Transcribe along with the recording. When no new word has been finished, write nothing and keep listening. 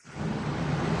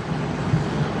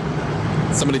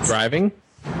Somebody driving?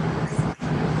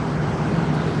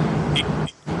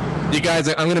 You guys,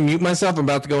 I'm going to mute myself. I'm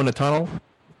about to go in a tunnel.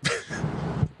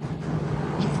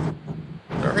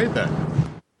 All right, then.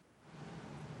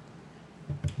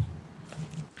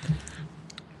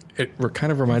 It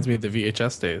kind of reminds me of the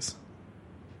VHS days.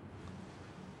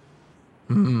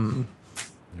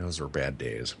 Those were bad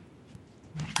days.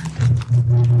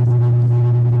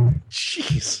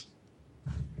 Jeez.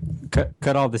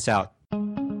 Cut all this out.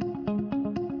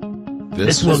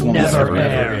 This will never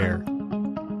air.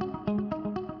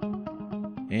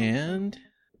 And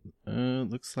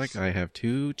looks like I have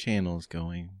 2 channels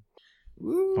going.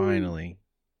 Woo. Finally.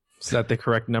 Is that the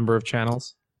correct number of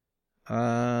channels?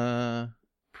 Probably.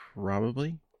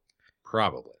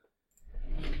 Probably.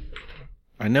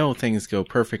 I know things go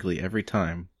perfectly every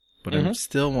time, but I'm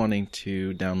still wanting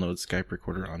to download Skype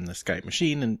Recorder on the Skype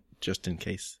machine, and just in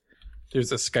case.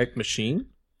 There's a Skype machine?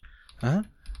 Huh?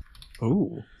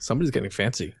 Ooh, somebody's getting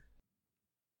fancy.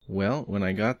 Well, when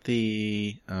I got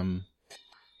the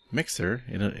mixer,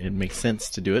 it makes sense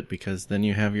to do it because then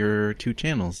you have your 2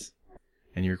 channels.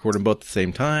 And you record them both at the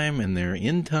same time, and they're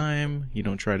in time. You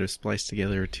don't try to splice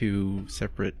together 2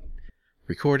 separate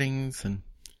recordings, and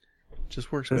it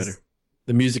just works better.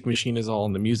 The music machine is all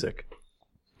in the music.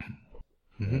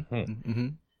 Mm-hmm.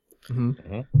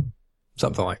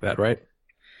 Something like that, right?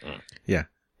 Yeah.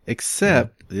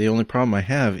 Except the only problem I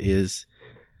have is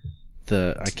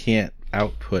I can't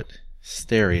output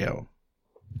stereo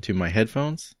to my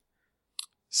headphones.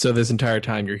 So this entire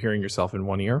time you're hearing yourself in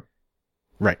one ear?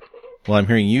 Right. Well, I'm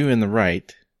hearing you in the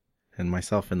right and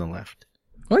myself in the left.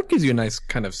 Well, that gives you a nice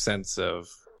kind of sense of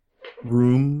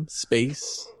room,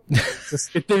 space.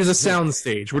 There's a sound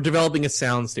stage. We're developing a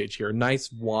sound stage here. A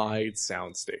nice, wide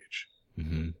sound stage.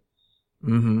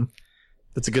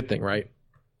 That's a good thing, right?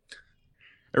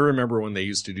 I remember when they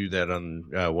used to do that on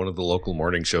one of the local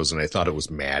morning shows, and I thought it was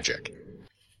magic.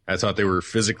 I thought they were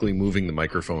physically moving the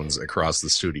microphones across the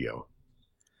studio.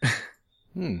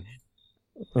 You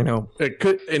know,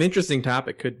 an interesting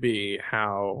topic could be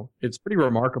how it's pretty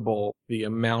remarkable the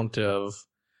amount of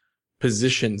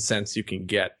position sense you can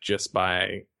get just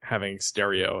by having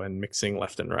stereo and mixing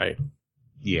left and right.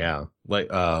 Yeah. Like,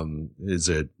 is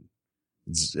it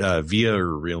Via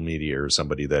or Real Media or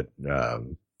somebody that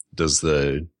does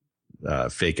the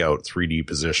fake out 3D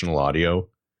positional audio?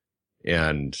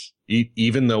 And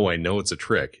even though I know it's a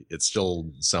trick, it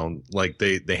still sound like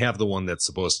they have the one that's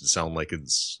supposed to sound like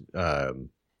it's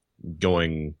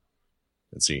going.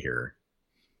 Let's see here.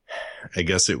 I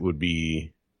guess it would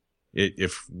be,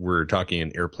 if we're talking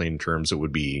in airplane terms, it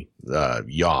would be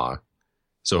yaw.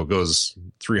 So it goes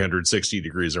 360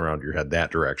 degrees around your head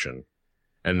that direction,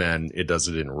 and then it does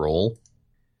it in roll.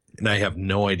 And I have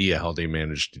no idea how they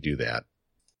managed to do that.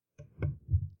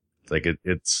 Like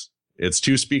it's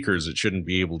 2 speakers. It shouldn't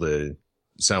be able to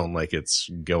sound like it's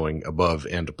going above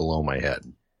and below my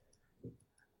head.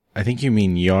 I think you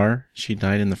mean Yar. She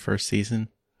died in the first season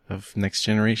of Next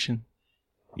Generation.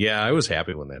 Yeah, I was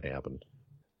happy when that happened.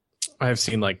 I have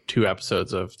seen like 2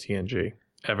 episodes of TNG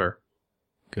ever.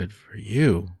 Good for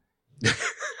you.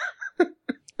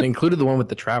 They included the one with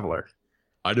the Traveler.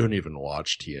 I don't even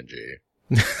watch TNG.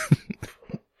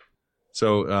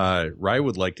 So, Rye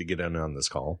would like to get in on this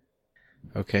call.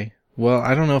 Okay. Well,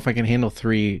 I don't know if I can handle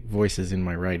 3 voices in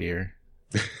my right ear.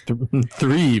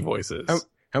 3 voices.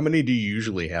 How many do you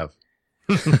usually have?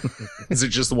 Is it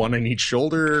just one on each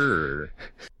shoulder? Or?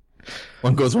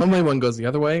 One goes one way, one goes the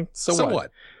other way. So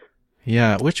what?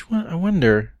 Yeah, which one? I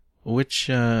wonder which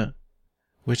ear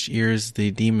is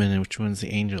the demon and which one's the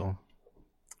angel.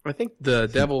 I think the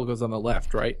devil goes on the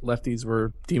left, right? Lefties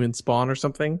were demon spawn or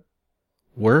something.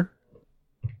 Were?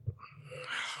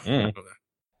 You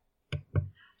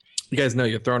guys know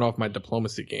you're throwing off my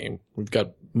diplomacy game. We've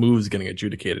got moves getting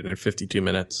adjudicated in 52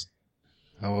 minutes.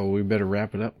 Oh, well, we better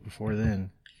wrap it up before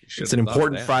then. It's an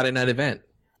important Friday night event.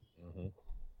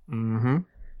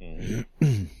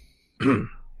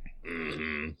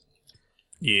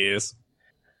 Yes.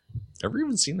 Never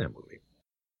even seen that movie.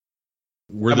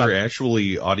 Were there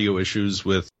actually audio issues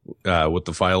with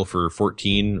the file for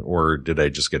 14, or did I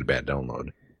just get a bad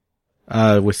download?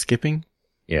 With skipping?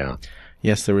 Yeah.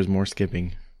 Yes, there was more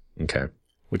skipping. Okay.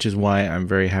 Which is why I'm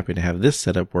very happy to have this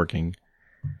setup working.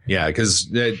 Yeah, because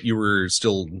you were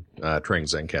still trying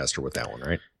Zencaster with that one,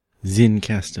 right?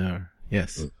 Zencaster,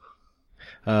 yes.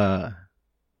 What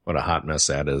a hot mess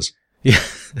that is. Yeah.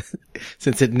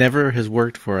 Since it never has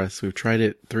worked for us, we've tried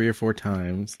it 3 or 4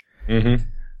 times.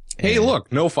 Hey,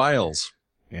 look, no files.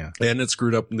 Yeah. And it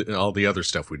screwed up all the other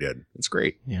stuff we did. It's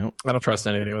great. Yep. I don't trust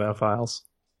anything without files.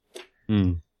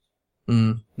 No,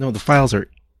 the files are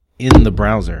in the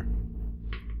browser.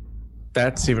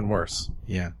 That's even worse.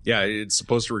 Yeah. Yeah, it's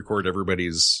supposed to record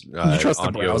everybody's You trust the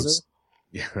audios. browser?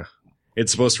 Yeah.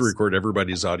 It's supposed to record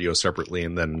everybody's audio separately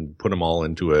and then put them all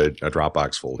into a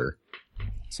Dropbox folder.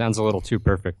 Sounds a little too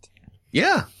perfect.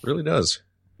 Yeah, really does.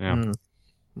 Yeah.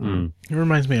 It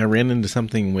reminds me, I ran into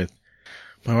something with,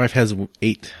 my wife has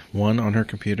 8.1 on her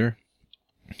computer,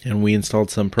 and we installed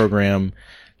some program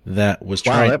that was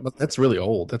trying. Wow, that's really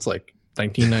old. That's like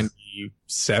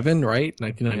 1997, right?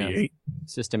 1998.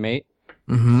 System 8.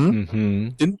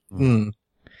 Mm-hmm.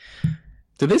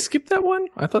 Did they skip that one?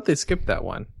 I thought they skipped that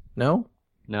one. No?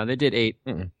 No, they did 8.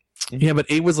 Yeah, but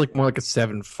 8 was like more like a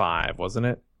 7.5, wasn't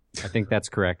it? I think that's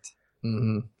correct.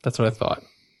 Mm-hmm. That's what I thought.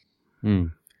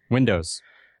 Windows.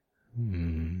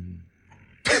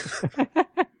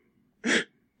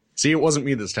 See, it wasn't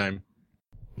me this time.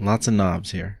 Lots of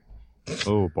knobs here.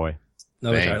 Oh, boy.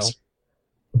 Another Thanks. title.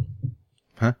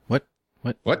 Huh? What?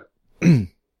 What?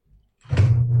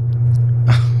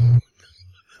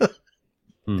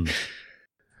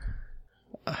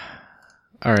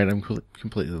 All right, I'm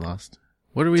completely lost.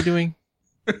 What are we doing?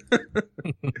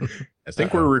 I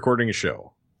think we're recording a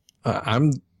show.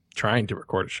 I'm trying to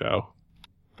record a show.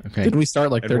 Okay. Didn't we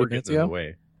start like And 30 we're minutes getting in the ago?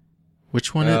 way.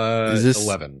 Which one is this?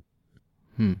 11.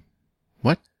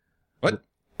 What? What?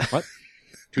 What?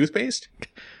 Toothpaste?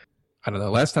 I don't know.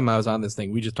 Last time I was on this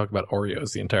thing, we just talked about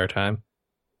Oreos the entire time.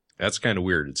 That's kind of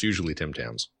weird. It's usually Tim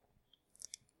Tams.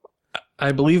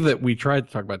 I believe that we tried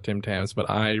to talk about Tim Tams, but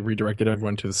I redirected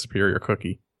everyone to the Superior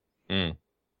Cookie. I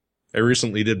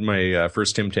recently did my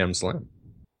first Tim Tam Slam.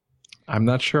 I'm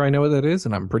not sure I know what that is,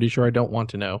 and I'm pretty sure I don't want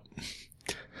to know.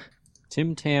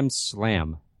 Tim Tam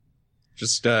Slam.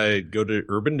 Just go to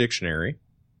Urban Dictionary.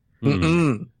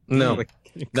 Mm-mm. No,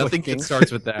 nothing Clicking.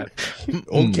 starts with that.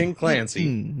 Old King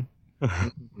Clancy.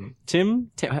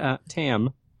 Tim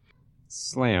Tam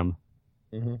Slam.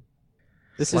 Mm-hmm.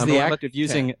 This is Slam the on act the of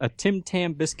using a Tim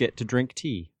Tam biscuit to drink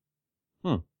tea.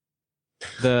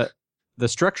 The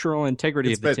structural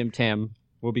integrity of the Tim Tam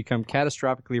will become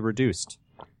catastrophically reduced.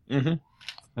 Mm-hmm.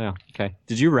 Oh, okay.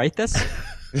 Did you write this?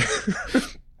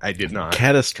 I did not.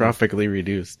 Catastrophically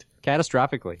reduced.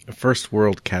 Catastrophically. First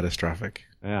world catastrophic.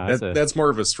 Yeah, That's more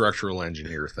of a structural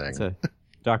engineer thing. that's a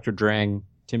Dr. Drang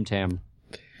Tim Tam.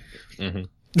 Mm-hmm.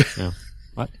 Yeah.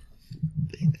 What?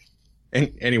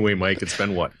 Anyway, Mike, it's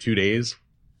been what, 2 days?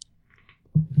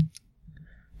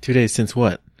 2 days since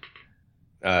what?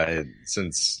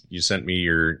 Since you sent me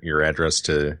your address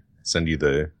to send you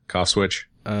the cough switch,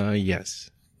 Yes.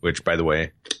 which, by the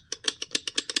way,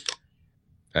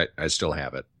 I still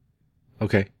have it.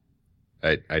 Okay.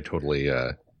 I totally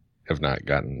have not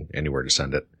gotten anywhere to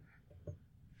send it.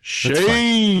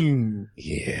 Shame!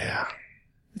 Yeah.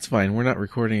 It's fine. We're not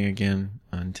recording again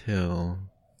until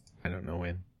I don't know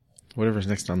when. Whatever's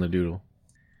next on the doodle.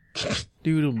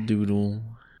 Doodle doodle.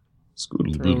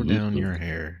 Throw down your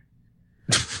hair.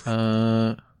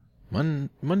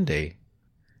 Monday.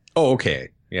 Oh, okay.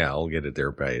 Yeah, I'll get it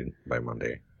there by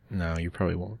Monday. No, you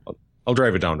probably won't. I'll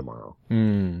drive it down tomorrow.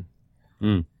 That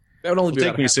would only It'll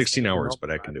take me 16 hours,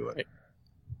 but I can do it.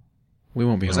 We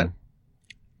won't be Was home.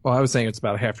 Well, I was saying it's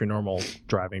about half your normal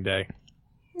driving day.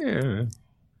 Yeah.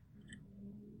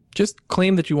 Just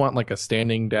claim that you want like a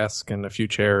standing desk and a few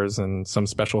chairs and some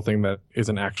special thing that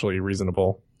isn't actually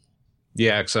reasonable.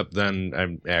 Yeah, except then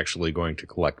I'm actually going to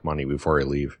collect money before I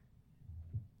leave.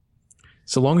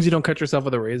 So long as you don't cut yourself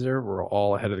with a razor, we're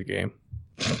all ahead of the game.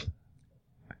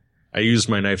 I used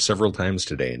my knife several times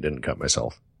today and didn't cut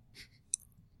myself.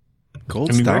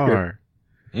 Gold I mean, star.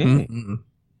 Mm-mm.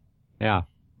 Yeah.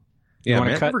 Yeah,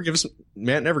 wanna Matt cut?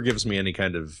 never gives me any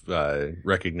kind of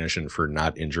recognition for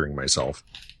not injuring myself.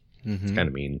 Mm-hmm. It's kind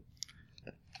of mean.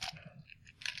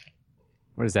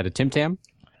 What is that, a Tim Tam?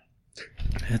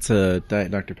 That's a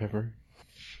Diet Dr. Pepper.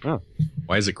 Oh.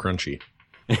 Why is it crunchy?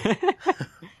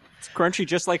 It's crunchy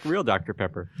just like real Dr.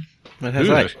 Pepper. It has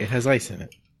Ugh. ice. It has ice in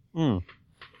it. Mm.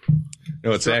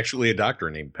 No, it's actually a doctor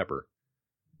named Pepper.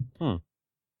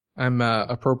 I'm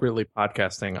appropriately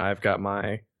podcasting. I've got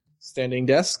my standing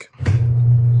desk.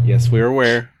 Yes, we're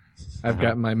aware. I've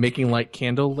got my making light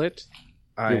candle lit.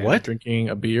 I am what? drinking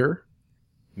a beer.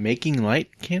 Making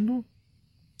light candle?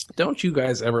 Don't you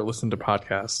guys ever listen to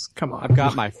podcasts? Come on. I've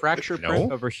got my fracture No.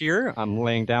 print over here. I'm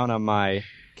laying down on my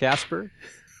Casper.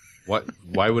 What?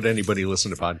 Why would anybody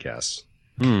listen to podcasts?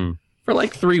 For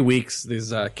like 3 weeks,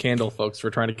 these candle folks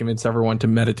were trying to convince everyone to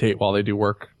meditate while they do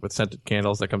work with scented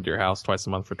candles that come to your house twice a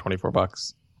month for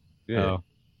 $24. Yeah.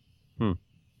 Oh.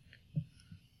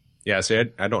 Yeah, see,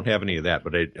 I don't have any of that,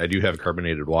 but I do have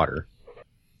carbonated water.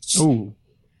 Ooh,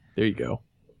 there you go.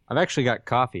 I've actually got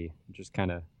coffee, which is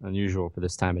kind of unusual for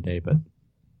this time of day, but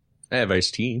I have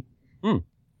iced tea.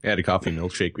 I had a coffee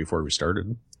milkshake before we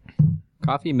started.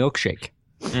 Coffee milkshake.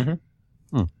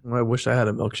 Mm-hmm. I wish I had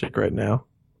a milkshake right now.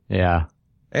 Yeah.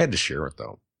 I had to share it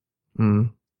though.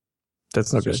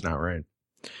 That's not It's good. just not right.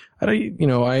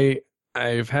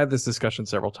 I've had this discussion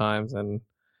several times, and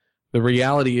the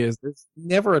reality is there's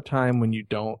never a time when you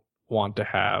don't want to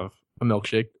have a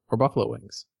milkshake or buffalo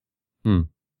wings.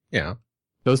 Yeah.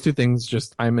 Those two things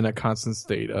I'm in a constant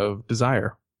state of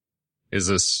desire. Is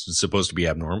this supposed to be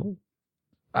abnormal?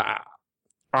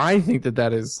 I think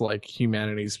that is like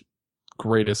humanity's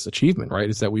greatest achievement, right?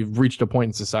 Is that we've reached a point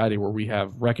in society where we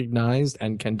have recognized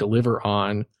and can deliver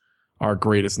on our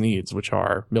greatest needs, which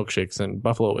are milkshakes and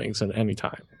buffalo wings at any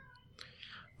time.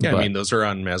 Yeah, I mean, those are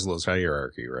on Maslow's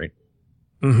hierarchy, right?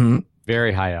 Mm-hmm.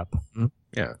 Very high up.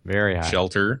 Yeah. Very high.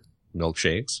 Shelter,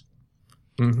 milkshakes.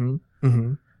 Mm-hmm.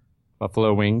 Mm-hmm.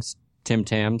 Buffalo wings, Tim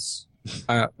Tams.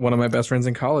 One of my best friends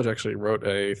in college actually wrote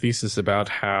a thesis about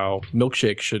how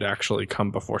milkshake should actually come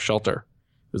before shelter.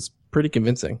 It was pretty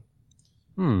convincing.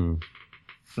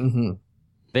 Mm-hmm.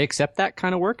 They accept that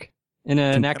kind of work in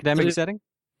an academic setting?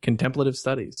 Contemplative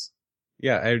studies.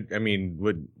 Yeah, I mean,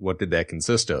 what did that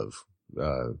consist of?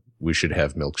 We should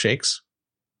have milkshakes.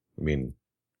 I mean,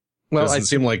 well,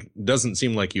 doesn't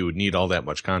seem like you would need all that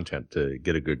much content to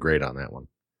get a good grade on that one.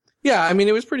 Yeah, I mean,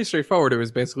 it was pretty straightforward. It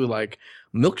was basically like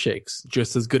milkshakes,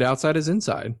 just as good outside as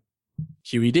inside.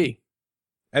 QED.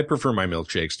 I'd prefer my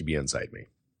milkshakes to be inside me.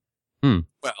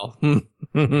 Well,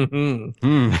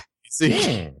 see,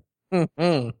 is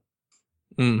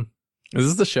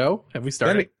this the show? Have we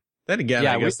started? Then again,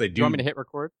 I guess they do. Do you want me to hit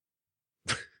record?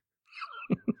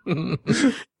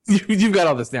 You've got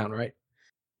all this down, right?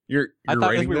 You're I thought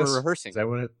writing we this? were rehearsing. Is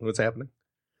that what's happening?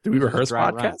 Do we rehearse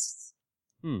Dry podcasts?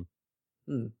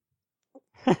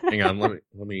 Hang on, let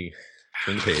me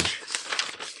turn the page.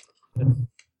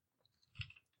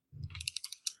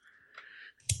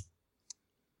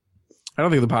 I don't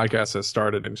think the podcast has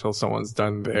started until someone's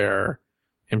done their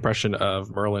impression of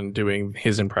Merlin doing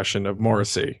his impression of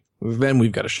Morrissey. Then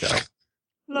we've got a show.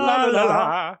 La la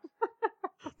la.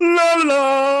 La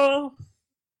la.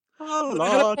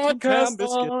 La, Tim Tam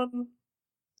biscuit.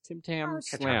 Tim Tam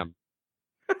slam.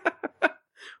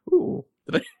 Ooh,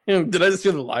 did I just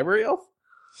hear the library elf?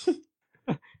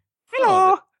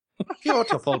 Hello.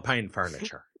 Beautiful pine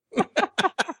furniture.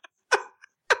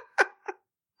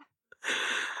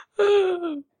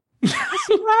 Have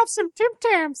some Tim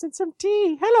Tams and some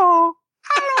tea. Hello.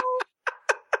 Hello.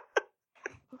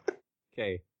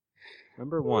 Okay.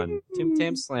 Number 1, Tim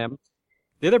Tam Slam.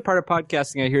 The other part of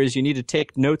podcasting I hear is you need to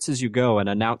take notes as you go and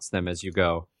announce them as you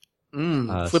go.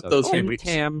 Flip those Tim hints.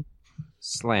 Tam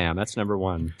Slam. That's number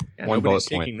 1. Yeah, One nobody's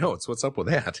bullet taking point. notes. What's up with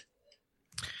that?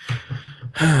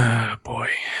 Boy.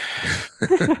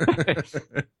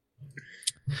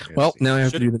 Well, now I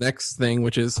have to do the next thing,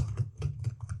 which is...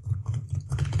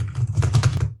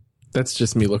 That's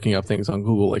just me looking up things on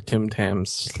Google, like Tim Tam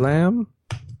Slam.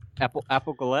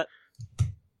 Apple Galette.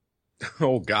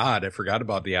 Oh God, I forgot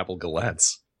about the apple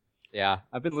galettes. Yeah,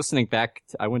 I've been listening back.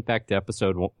 I went back to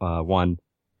episode 1,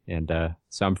 and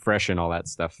so I'm fresh in all that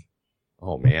stuff.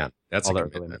 Oh man, that's all a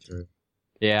that commitment. really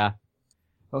yeah,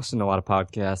 I listen to a lot of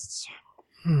podcasts.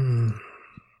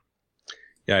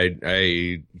 Yeah,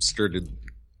 I started.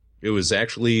 It was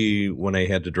actually when I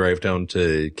had to drive down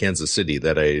to Kansas City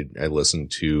that I listened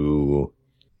to.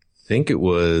 I think it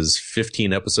was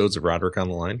 15 episodes of Roderick on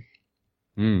the Line.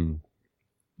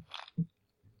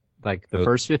 Like the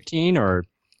first 15, or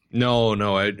no,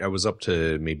 I was up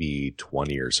to maybe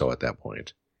 20 or so at that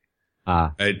point.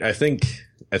 I think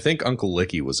Uncle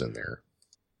Licky was in there.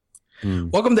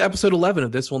 Welcome to episode 11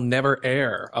 of This Will Never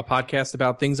Air, a podcast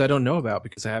about things I don't know about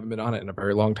because I haven't been on it in a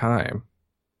very long time.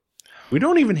 We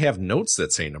don't even have notes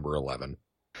that say number 11.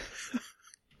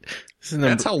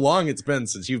 That's how long it's been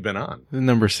since you've been on.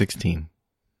 Number 16.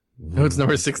 No, it's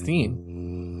number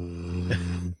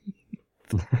 16.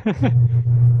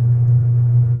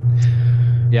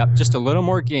 Yep, just a little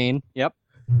more gain. Yep.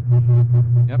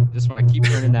 Just want to keep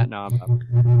turning that knob up.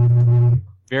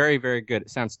 Very, very good. It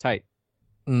sounds tight.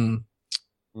 My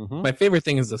favorite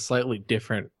thing is the slightly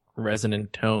different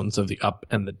resonant tones of the up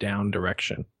and the down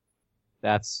direction.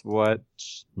 That's what...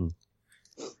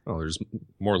 Oh, there's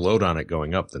more load on it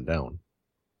going up than down.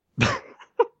 A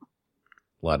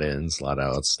lot of ins, a lot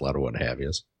of outs, a lot of what have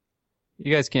yous.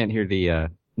 You guys can't hear the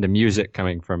music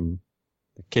coming from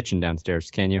the kitchen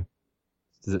downstairs, can you?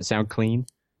 Does it sound clean?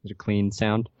 Is it a clean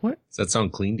sound? What? Does that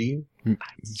sound clean to you? I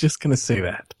was just going to say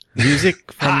that.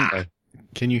 Music from...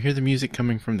 Can you hear the music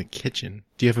coming from the kitchen?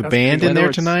 Do you have a band in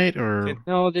there tonight, or...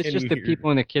 No, it's just the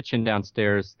people in the kitchen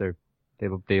downstairs.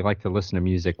 They like to listen to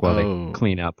music while they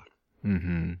clean up.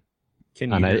 Mm-hmm. Can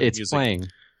you And hear the it's music? playing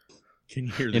Can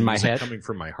you hear the in my music head. coming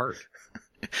from my heart?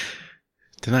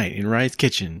 Tonight in Rye's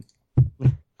kitchen.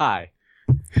 Hi.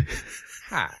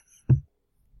 Hi.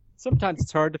 Sometimes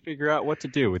it's hard to figure out what to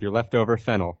do with your leftover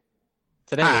fennel.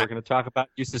 Today Hi. we're going to talk about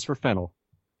uses for fennel.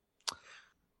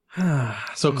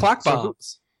 So clock So who-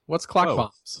 bombs. What's clock Oh.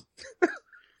 bombs?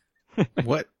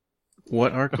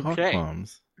 What are clock Okay.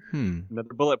 bombs?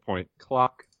 Another bullet point.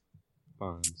 Clock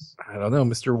bombs. I don't know.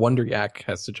 Mr. Wonderyak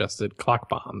has suggested clock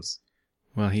bombs.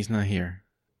 Well, he's not here.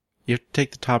 You have to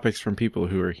take the topics from people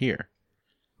who are here.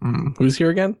 Who's here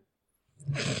again?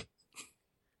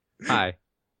 Hi.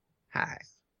 Hi.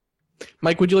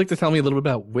 Mike, would you like to tell me a little bit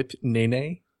about Whip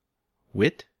Nene?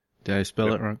 Wit? Did I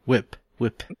spell it wrong? Whip.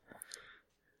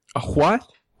 A what?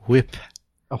 Whip.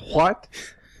 A what?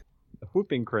 The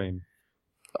whooping crane.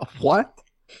 A what?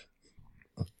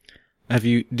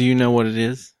 Do you know what it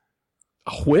is?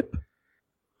 A whip?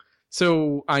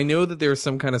 So I know that there's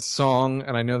some kind of song,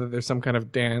 and I know that there's some kind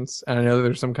of dance, and I know that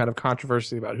there's some kind of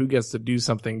controversy about who gets to do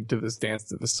something to this dance,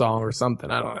 to this song, or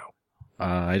something. I don't know.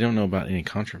 I don't know about any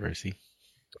controversy.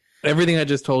 Everything I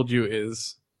just told you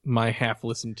is my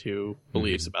half-listened to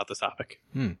beliefs about this topic.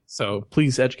 So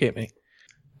please educate me.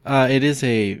 It is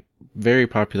a very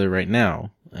popular right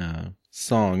now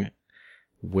song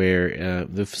where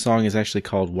the song is actually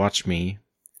called Watch Me,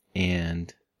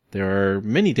 and there are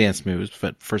many dance moves,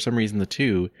 but for some reason the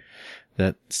two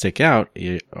that stick out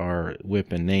are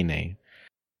Whip and Nene.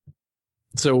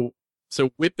 So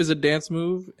whip is a dance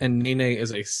move, and Nene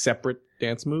is a separate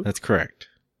dance move, That's correct.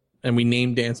 and we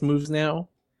name dance moves now.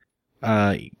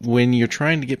 When you're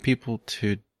trying to get people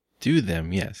to do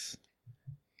them, yes.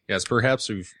 Yes, perhaps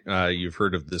you've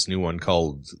heard of this new one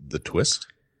called the twist.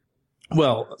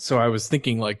 Well, so I was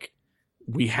thinking, like,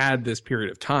 we had this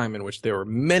period of time in which there were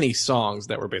many songs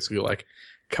that were basically like,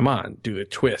 come on, do the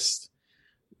twist,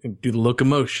 do the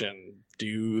locomotion,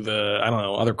 do the, I don't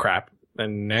know, other crap.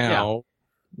 And now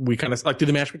we kind of like do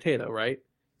the mashed potato, right?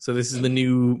 So this is the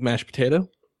new mashed potato.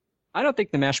 I don't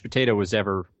think the mashed potato was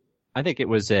ever. I think it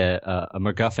was a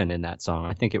MacGuffin in that song.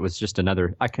 I think it was just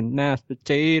another. I can mash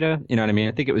potato. You know what I mean?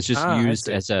 I think it was just I used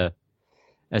see.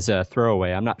 as a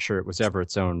throwaway. I'm not sure it was ever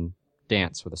its own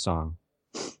dance for the song.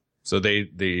 So they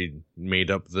made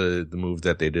up the move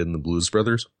that they did in the Blues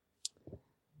Brothers.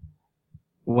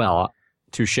 Well,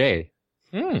 touche. Am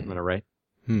I right?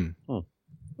 That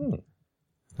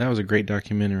was a great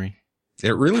documentary.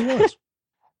 It really was.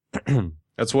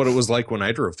 That's what it was like when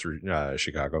I drove through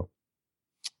Chicago.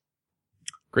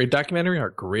 Great documentary, our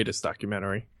greatest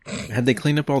documentary. Had they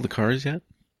cleaned up all the cars yet?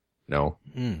 No.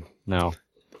 No.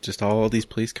 Just all these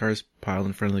police cars piled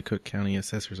in front of the Cook County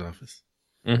Assessor's office.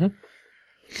 Mm-hmm.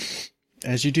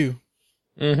 As you do.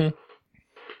 Mm-hmm.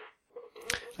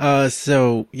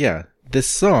 So, yeah, this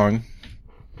song,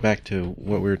 back to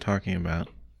what we were talking about,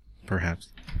 perhaps.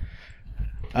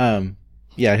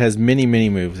 Yeah, it has many, many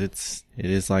moves. It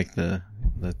is like the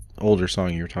older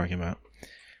song you were talking about.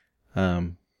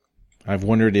 I've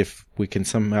wondered if we can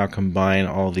somehow combine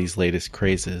all these latest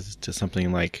crazes to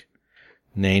something like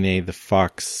Nene the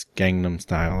Fox Gangnam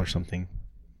Style or something.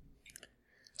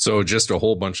 So just a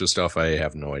whole bunch of stuff I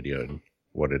have no idea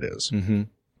what it is.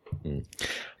 Mm-hmm.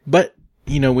 But,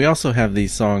 we also have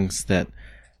these songs that,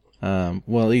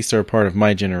 well, at least are a part of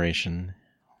my generation,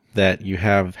 that you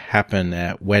have happen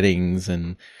at weddings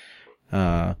and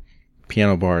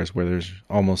piano bars where there's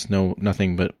almost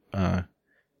nothing but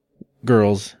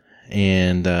girls,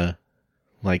 and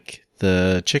like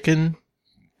the chicken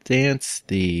dance,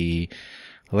 the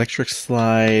electric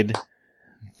slide,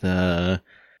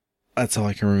 that's all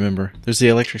I can remember. There's the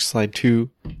electric slide too.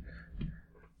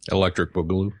 Electric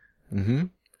Boogaloo. Mm-hmm.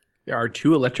 There are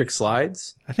 2 electric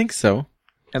slides, I think so.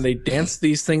 and they dance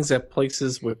these things at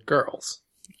places with girls.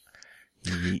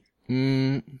 If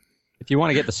you want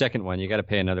to get the second one, you got to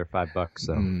pay another $5.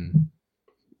 So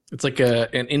It's like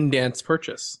an in-dance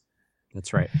purchase.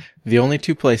 that's right. The only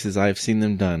 2 places I've seen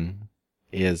them done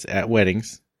is at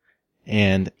weddings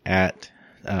and at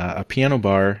a piano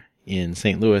bar in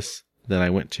St. Louis that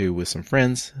I went to with some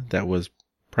friends that was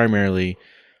primarily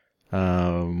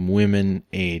women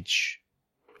age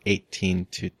 18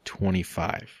 to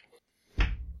 25.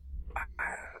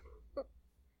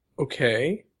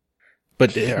 Okay.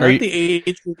 But Not are you, the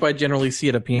age group I generally see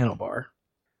at a piano bar.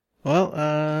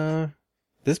 well,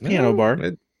 this piano bar,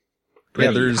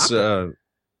 Yeah, there's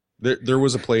there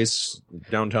was a place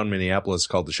downtown Minneapolis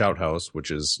called the Shout House, which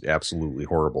is absolutely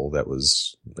horrible. That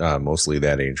was mostly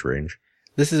that age range.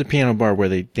 this is a piano bar where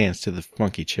they dance to the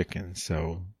Funky Chicken,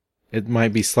 so it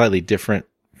might be slightly different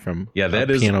from that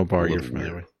a is piano a bar you're little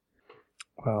familiar weird.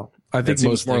 with. Well, I That think seems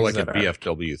most more things like a that are-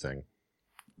 BFW thing.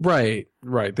 Right.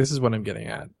 This is what I'm getting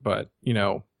at. But,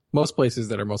 most places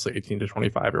that are mostly 18 to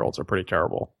 25-year-olds are pretty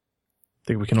terrible. I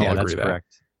think we can all agree that's that.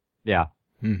 correct. Yeah.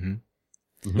 Mm-hmm.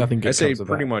 Nothing good I say comes of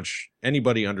pretty that. much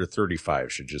anybody under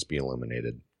 35 should just be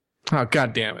eliminated. Oh,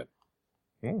 God damn it.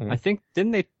 I think,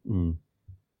 didn't they?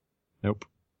 Nope.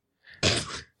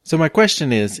 So my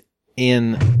question is,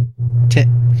 That's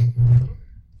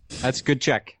a good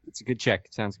check. It's a good check.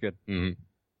 Sounds good. Mm-hmm.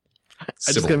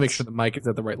 I just gotta make sure the mic is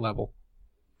at the right level.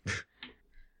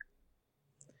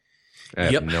 I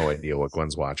have Yep. no idea what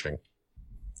Gwen's watching.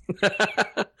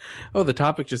 Oh, the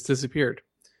topic just disappeared.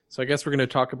 So I guess we're going to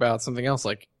talk about something else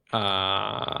like,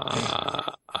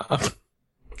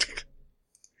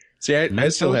 See, I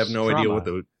still have no idea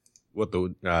Mentos what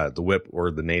the whip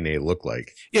or the nay look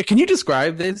like. yeah, can you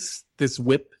describe this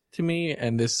whip to me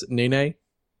and this nene?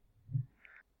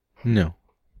 No.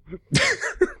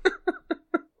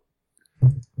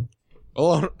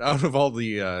 Well, out of all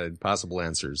the possible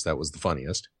answers, that was the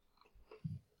funniest.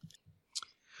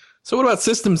 So what about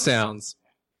system sounds?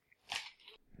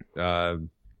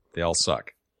 They all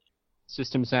suck.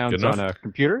 System sounds Good enough? on a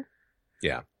computer?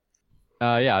 Yeah.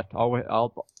 Yeah.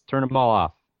 I'll turn them all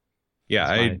off.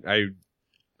 Yeah, That's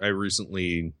I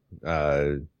recently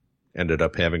ended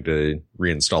up having to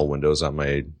reinstall Windows on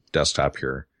my desktop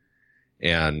here.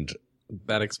 And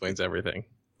That explains everything.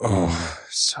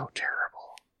 so terrible.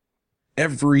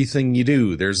 Everything you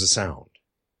do, there's a sound.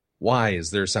 Why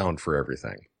is there sound for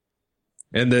everything?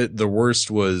 And the worst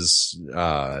was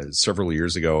several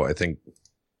years ago. I think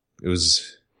it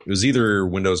was either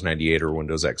Windows 98 or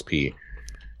Windows XP.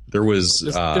 There was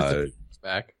Just a few years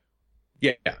back.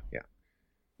 yeah.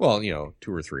 Well, 2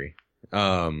 or 3.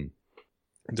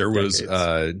 There was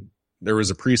a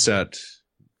preset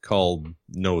called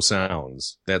No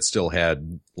Sounds that still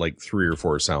had like 3 or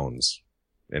 4 sounds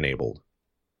enabled.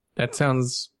 That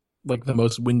sounds like the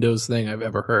most Windows thing I've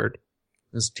ever heard.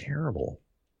 It's terrible.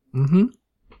 Mm-hmm.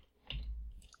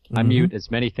 I mute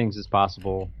as many things as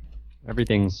possible.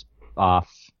 Everything's off.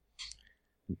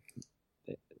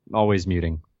 Always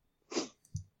muting.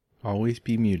 Always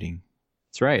be muting.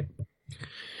 That's right.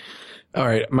 All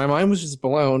right, my mind was just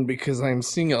blown because I'm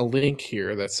seeing a link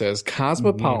here that says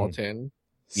Cosmopolitan,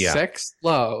 Yeah. Sex,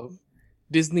 Love,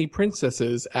 Disney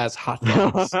Princesses as hot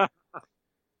dogs.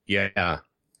 Yeah.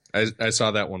 I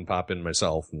saw that one pop in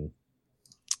myself. And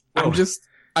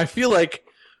I feel like,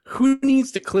 who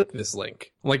needs to click this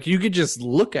link? Like, you could just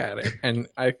look at it, and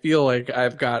I feel like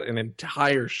I've got an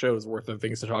entire show's worth of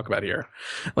things to talk about here.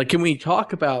 Like, can we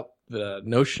talk about the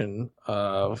notion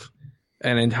of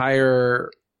an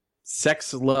entire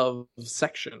sex love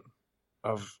section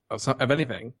of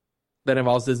anything that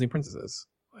involves Disney princesses?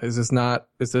 Is this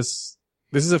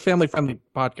a family friendly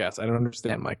podcast? I don't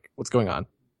understand, Mike. What's going on?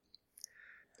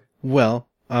 Well,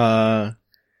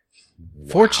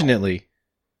 fortunately,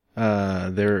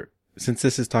 since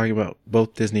this is talking about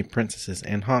both Disney princesses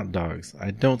and hot dogs, I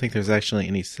don't think there's actually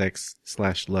any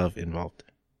sex/love involved.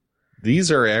 these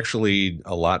are actually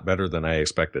a lot better than I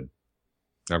expected.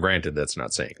 Now, granted, that's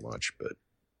not saying much, but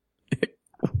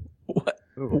What?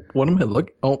 What am I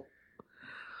looking? Oh.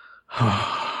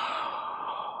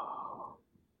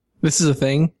 This is a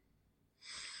thing?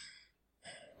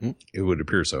 it would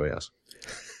appear so, yes.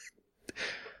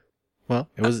 Well,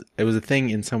 it was a thing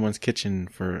in someone's kitchen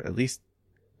for at least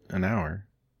an hour.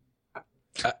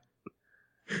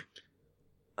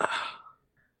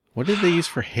 What did they use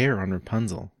for hair on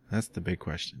Rapunzel? That's the big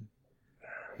question.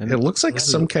 It looks like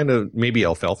some kind of maybe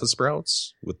alfalfa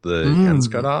sprouts with the Mm. ends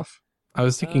cut off. I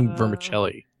was thinking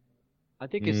vermicelli. I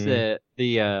think it's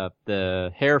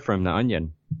the hair from the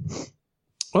onion.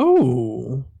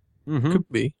 Oh, Mm-hmm. could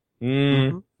be.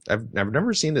 I've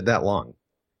never seen it that long.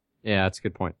 Yeah, that's a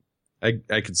good point.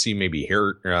 I could see maybe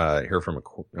hair from a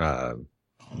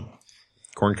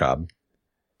corn cob.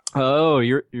 Oh,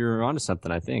 you're onto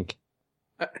something, I think.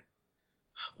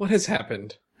 What has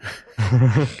happened?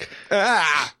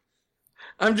 Ah!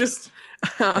 I'm just.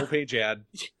 Full page ad.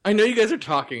 I know you guys are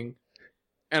talking,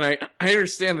 and I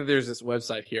understand that there's this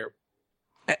website here,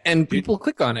 and people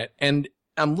click on it, and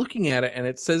I'm looking at it, and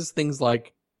it says things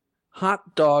like,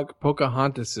 "Hot dog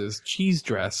Pocahontas's cheese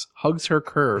dress hugs her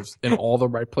curves in all the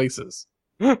right places."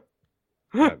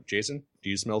 Jason, do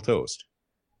you smell toast?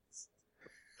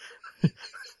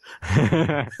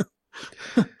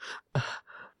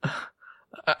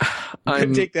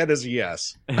 I'm take that as a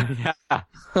yes. Yeah. I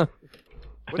What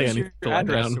think I is need your to lie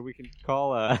address down. so we can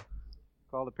call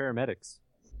the paramedics?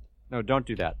 No, don't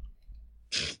do that.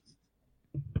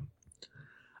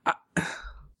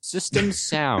 System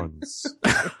sounds.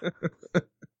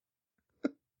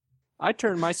 I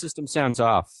turn my system sounds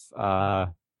off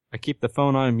I keep the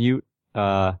phone on mute.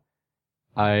 I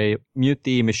mute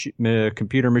the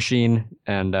computer machine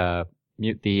and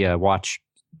mute the watch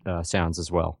sounds as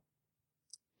well.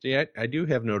 See, I do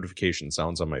have notification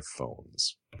sounds on my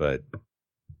phones, but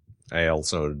I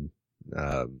also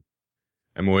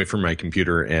I'm away from my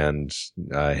computer and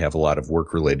I have a lot of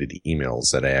work-related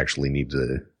emails that I actually need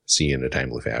to see in a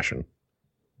timely fashion.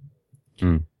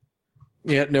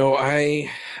 Yeah, no,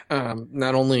 I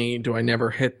not only do I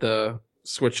never hit the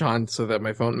switch on so that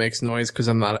my phone makes noise because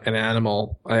I'm not an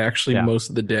animal, I actually most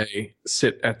of the day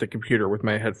sit at the computer with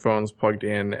my headphones plugged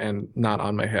in and not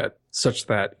on my head, such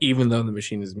that even though the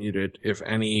machine is muted, if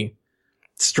any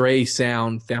stray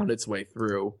sound found its way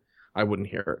through, I wouldn't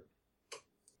hear it.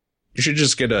 You should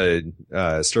just get a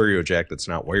stereo jack that's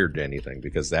not wired to anything,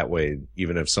 because that way,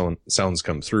 even if sounds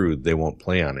come through, they won't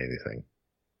play on anything.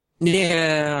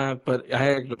 Yeah, but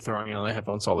I end up throwing on the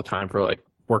headphones all the time for like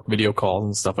work video calls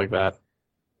and stuff like that.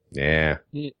 Yeah.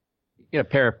 You get a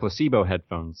pair of placebo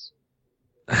headphones.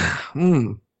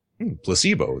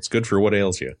 Placebo. It's good for what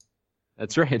ails you.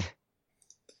 That's right.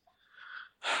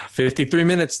 53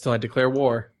 minutes till I declare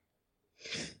war.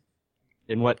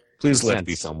 In what? Please let sense? it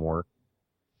be some more.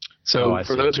 So,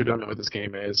 for those who don't know what this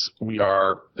game is, we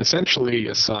are essentially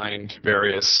assigned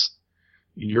various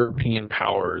European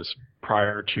powers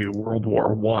prior to World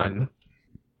War I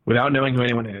without knowing who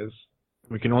anyone is.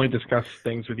 We can only discuss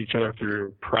things with each other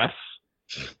through press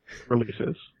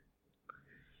releases.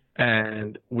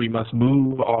 And we must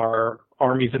move our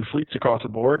armies and fleets across the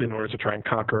board in order to try and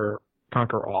conquer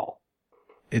all.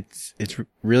 It's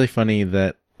really funny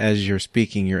that as you're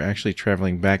speaking, you're actually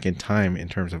traveling back in time in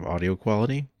terms of audio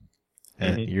quality.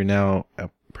 And you're now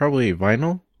probably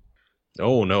vinyl?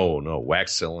 Oh, no.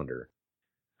 Wax cylinder.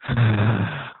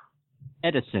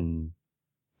 Edison.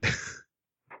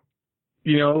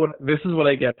 You know, this is what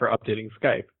I get for updating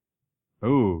Skype.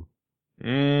 Ooh.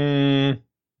 I'm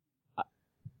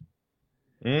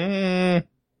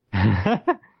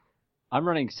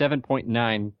running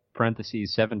 7.9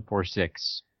 parentheses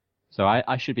 746. So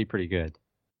I should be pretty good.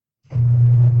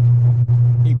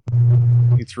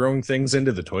 You throwing things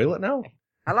into the toilet now?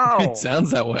 Hello. It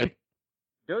sounds that way.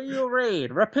 Do you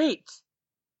read? Repeat.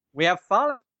 We have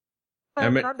fallen.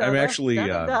 I'm actually.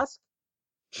 Dusk.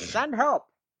 Send help.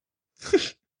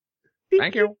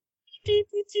 Thank you.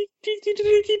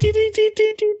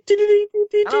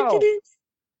 Hello.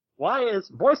 Why is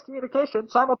voice communication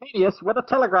simultaneous with a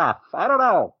telegraph? I don't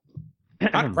know.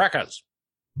 Hot crackers.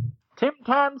 Tim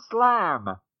Tam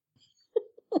Slam.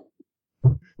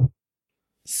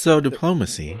 So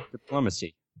diplomacy.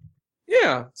 Diplomacy.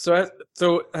 Yeah. So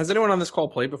has anyone on this call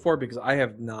played before? Because I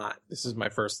have not. This is my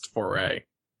first foray.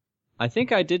 I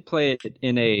think I did play it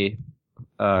in a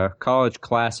college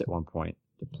class at one point.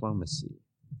 Diplomacy.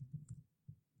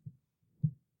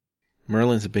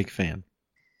 Merlin's a big fan.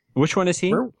 Which one is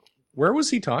he? Where was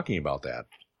he talking about that?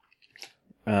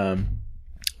 I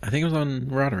think it was on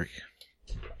Roderick.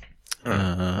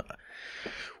 Is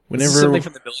Whenever this something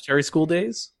from the military school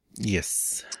days?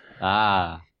 Yes.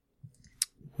 Ah.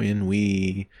 When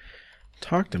we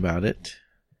talked about it,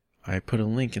 I put a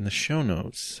link in the show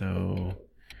notes. So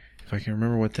if I can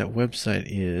remember what that website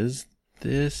is,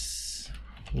 this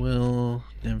will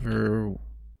never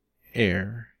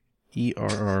air.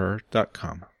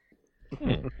 ERR.com.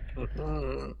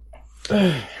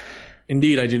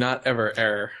 Indeed, I do not ever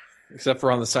err, except for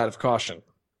on the side of caution.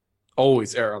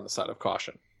 Always err on the side of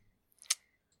caution.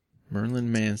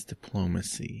 Merlin Man's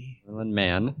Diplomacy. Merlin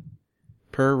Man.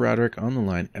 Per Roderick on the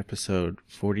Line, episode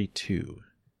 42,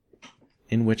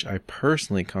 in which I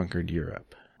personally conquered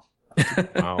Europe.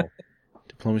 Wow.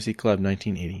 Diplomacy Club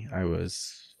 1980. I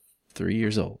was 3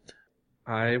 years old.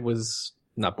 I was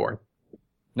not born.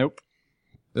 Nope.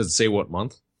 Does it say what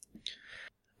month?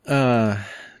 No.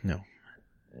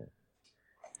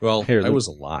 Well, Here, I was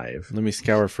alive. Let me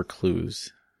scour for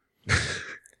clues.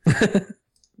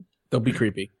 Don't be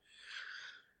creepy.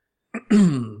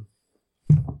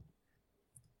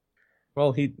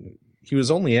 Well, he was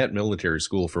only at military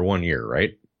school for 1 year,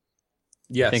 right?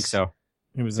 Yes. I think so.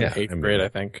 He was in Yeah, 8th grade, I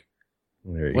think.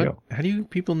 There you What? go. How do you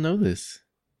people know this?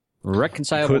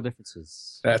 Reconcilable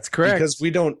differences. That's correct. Because we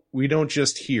don't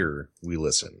just hear, we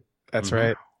listen. That's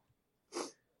right.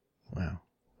 Wow.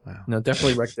 No,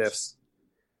 definitely rec diffs.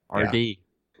 RD.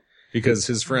 Because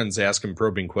his friends ask him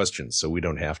probing questions, so we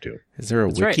don't have to. Is there a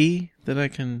That's right. wiki that I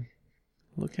can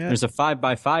look at? There's a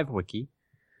 5x5 wiki.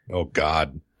 Oh,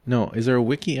 God. No, is there a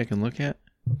wiki I can look at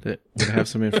that would have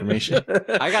some information?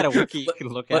 I got a wiki you can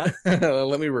look at.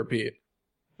 Let me repeat.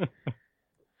 So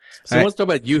let's talk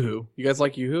about Yoo-Hoo. You guys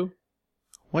like Yoo-Hoo?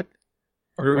 What?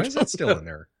 Or Why is that still in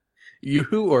there?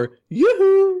 Yoo-hoo or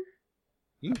yoo-hoo?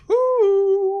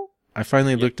 Yoo-hoo! I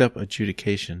finally looked up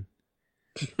adjudication.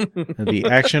 The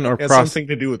action or It has process. something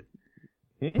to do with.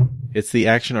 It's the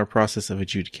action or process of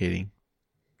adjudicating.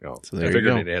 Oh, So there I you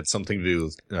figured go. it had something to do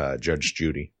with Judge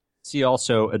Judy. See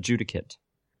also adjudicate.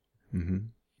 Mm-hmm.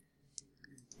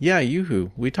 Yeah,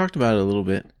 Yoo-hoo. We talked about it a little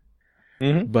bit.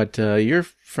 Mm-hmm. But you're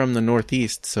from the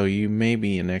Northeast, so you may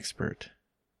be an expert.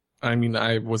 I mean,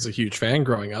 I was a huge fan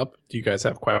growing up. Do you guys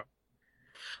have quite...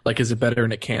 Like, is it better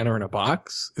in a can or in a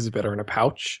box? Is it better in a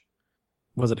pouch?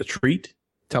 Was it a treat?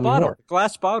 Tell me Bottle, more.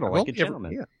 glass bottle, I've like a only ever-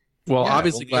 gentleman. yeah. Well, Yeah,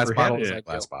 obviously, I've only glass ever bottle had is a ideal.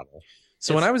 glass bottle.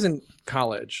 So when I was in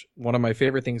college, one of my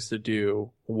favorite things to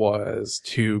do was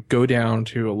to go down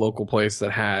to a local place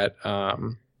that had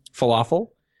falafel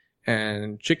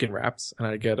and chicken wraps, and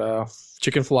I'd get a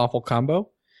chicken falafel combo.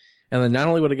 And then not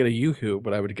only would I get a Yoo-hoo,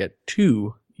 but I would get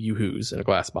 2 Yoo-hoos in a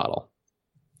glass bottle.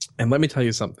 And let me tell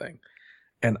you something.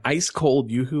 An ice cold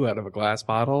Yoo-hoo out of a glass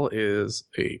bottle is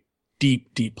a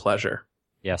deep, deep pleasure.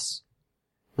 Yes.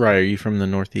 Right, are you from the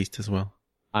Northeast as well?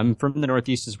 I'm from the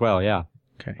Northeast as well, yeah.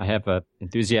 Okay. I have a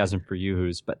enthusiasm for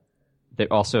Yoo-hoos, but they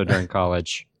also during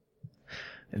college.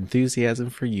 Enthusiasm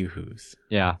for Yoo-hoos.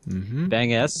 Yeah. Mm-hmm.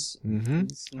 Bang S.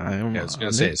 Mm-hmm. I was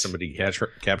going to say, is somebody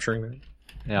capturing that?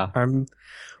 Yeah.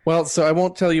 Well, so I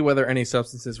won't tell you whether any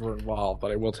substances were involved,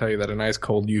 but I will tell you that an ice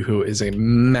cold Yoo-hoo is a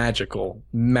magical,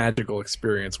 magical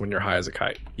experience when you're high as a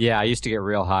kite. Yeah, I used to get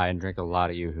real high and drink a lot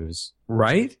of Yoo-hoos.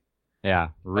 Right? Yeah,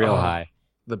 real Oh. high.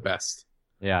 The best.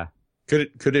 Yeah.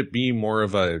 Could it be more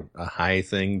of a high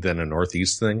thing than a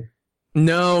Northeast thing?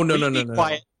 No. Will you be quiet?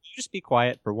 Will you just be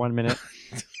quiet for 1 minute?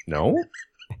 No?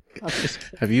 I'm just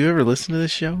kidding. Have you ever listened to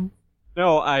this show?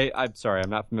 No, I'm sorry. I'm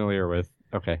not familiar with.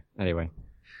 Okay. Anyway.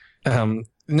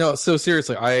 No, so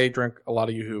seriously, I drank a lot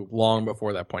of Yoo-hoo long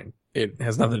before that point. It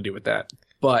has nothing to do with that.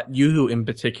 But Yoo-hoo in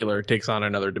particular takes on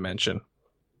another dimension.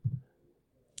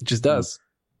 It just does.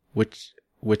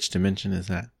 Which dimension is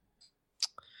that?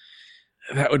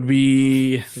 That would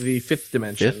be the 5th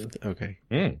dimension. 5th?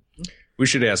 Okay. We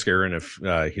should ask Aaron if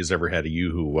he's ever had a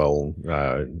Yoo-hoo while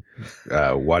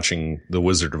watching The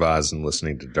Wizard of Oz and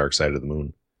listening to Dark Side of the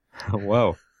Moon.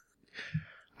 Whoa.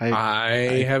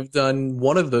 I have done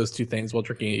one of those 2 things while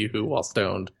drinking a Yoo-hoo while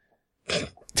stoned.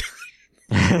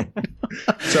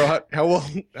 So how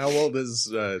well does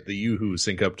the Yoo-hoo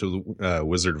sync up to the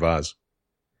Wizard of Oz?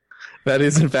 That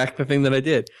is, in fact, the thing that I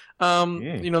did.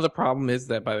 You know, the problem is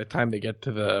that by the time they get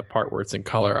to the part where it's in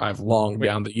color, I've long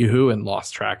down the Yoo-hoo and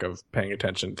lost track of paying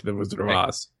attention to the Wizard of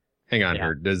Oz. Hang on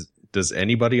here. Does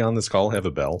anybody on this call have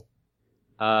a bell?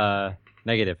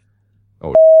 Negative.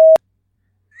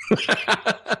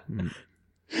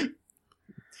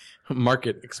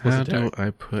 Market How explicit do tag. I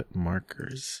put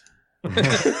markers?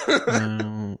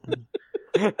 No.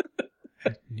 I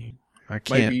Might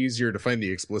can't. be easier to find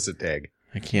the explicit tag.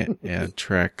 I can't add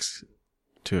tracks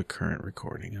to a current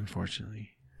recording,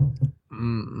 unfortunately.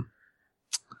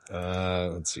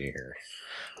 Let's see here.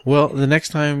 Well, the next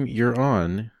time you're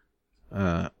on,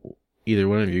 either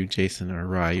one of you, Jason or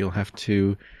Rye, you'll have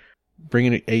to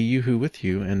bring a Yoo-hoo with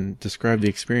you and describe the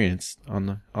experience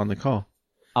on the call.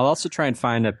 I'll also try and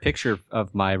find a picture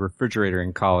of my refrigerator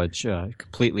in college,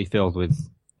 completely filled with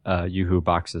Yoo-hoo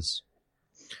boxes.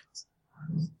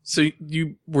 So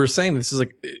you were saying this is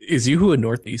like, is Yoo-hoo a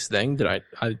Northeast thing? Did I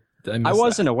miss I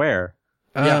wasn't that? aware.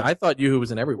 Yeah, I thought Yoo-hoo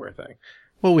was an everywhere thing.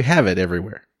 Well, we have it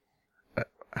everywhere. I'm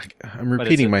But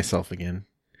repeating is it- myself again.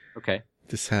 Okay.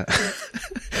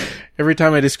 Every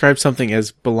time I describe something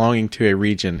as belonging to a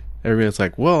region, everybody's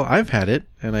like, well, I've had it.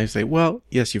 And I say, well,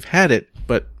 yes, you've had it,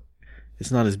 but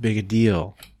it's not as big a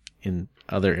deal in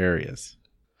other areas.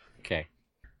 Okay.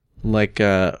 Like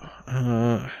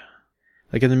in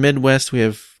the Midwest, we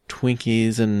have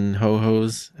Twinkies and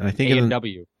Ho-Hos. And I think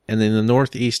A&W. and in the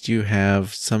Northeast, you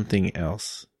have something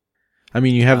else. I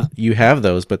mean, you have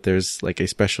those, but there's like a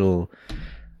special,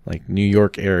 like New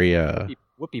York area,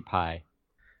 Whoopie pie.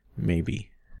 maybe.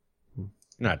 You're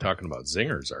not talking about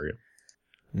zingers, are you?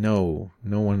 No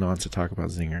one wants to talk about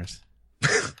zingers.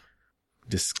 Well,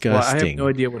 Disgusting. I have no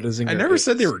idea what a zinger I never is.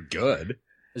 said they were good.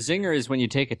 A zinger is when you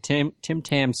take a Tim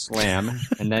Tam Slam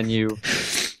and then you...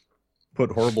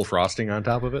 Put horrible frosting on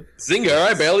top of it. Zinger,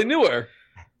 I barely knew her.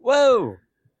 Whoa!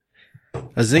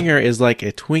 A zinger is like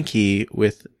a Twinkie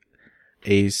with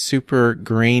a super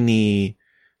grainy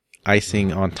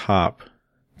icing on top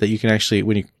that you can actually,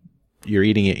 when you're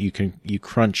eating it, you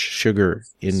crunch sugar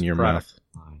in your mouth.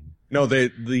 No, the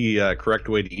correct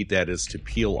way to eat that is to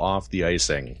peel off the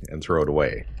icing and throw it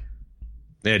away.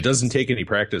 And it doesn't take any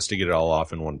practice to get it all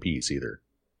off in one piece either.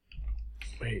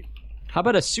 Wait. How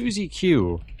about a Suzy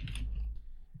Q?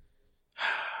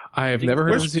 I have never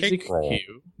heard of Where's Suzy cake roll?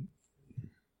 Q.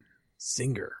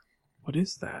 Zinger. What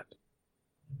is that?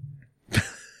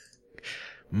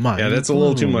 Yeah, that's a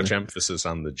little too much emphasis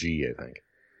on the G, I think.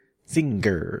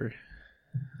 Zinger.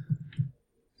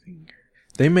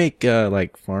 They make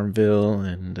like Farmville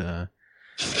and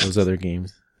those other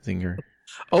games. Zinger.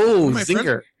 Oh, My Zinger.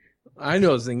 friend- I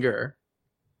know Zinger.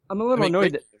 I'm a little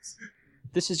annoyed that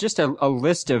this is just a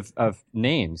list of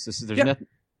names.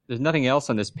 There's nothing else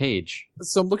on this page.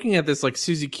 So I'm looking at this like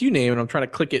Suzy Q name, and I'm trying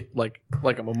to click it like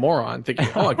I'm a moron, thinking,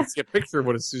 oh, I can see a picture of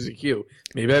what is Suzy Q.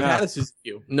 Maybe I've had a Suzy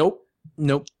Q. Nope,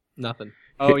 nothing.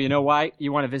 Oh, you know why?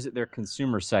 You want to visit their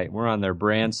consumer site. We're on their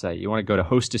brand site. You want to go to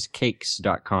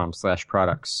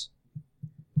hostesscakes.com/products.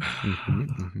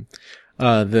 Mm-hmm,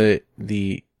 mm-hmm.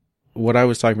 The what I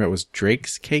was talking about was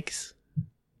Drake's Cakes.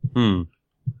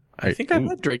 I think I've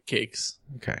had Drake cakes.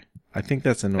 Okay. I think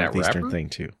that's a Northeastern thing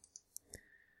too.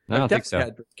 I don't think so. I've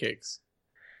had Drake cakes.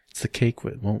 It's the cake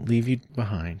that won't leave you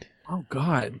behind. Oh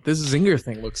God, this Zinger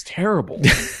thing looks terrible.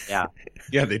 Yeah.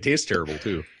 Yeah, they taste terrible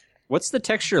too. What's the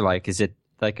texture like? Is it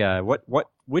like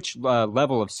which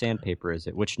level of sandpaper is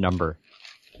it? Which number?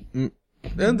 And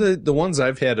the ones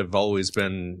I've had have always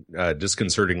been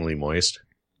disconcertingly moist.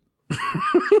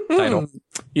 Title.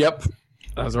 Yep.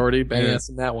 I was already banging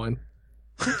in that one.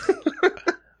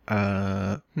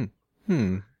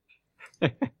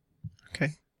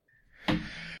 Okay.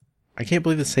 I can't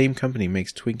believe the same company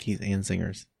makes Twinkies and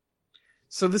Zingers.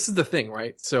 So this is the thing,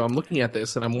 right? So I'm looking at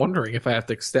this and I'm wondering if I have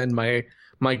to extend my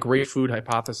great food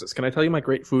hypothesis. Can I tell you my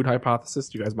great food hypothesis?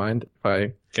 Do you guys mind if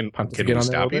I Can get we on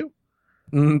stop you?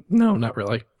 No, not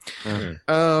really. Okay.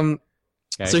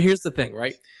 So here's the thing,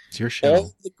 right? It's your show.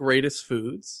 All the greatest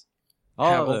foods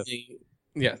have only,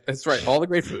 yeah, that's right. All the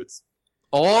great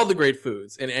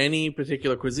foods in any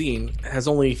particular cuisine has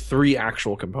only 3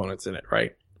 actual components in it,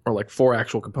 right? Or like 4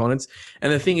 actual components.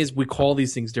 And the thing is, we call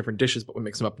these things different dishes, but we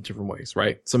mix them up in different ways,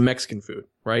 right? So Mexican food,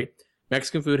 right?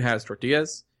 Mexican food has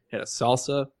tortillas, it has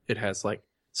salsa, it has like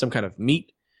some kind of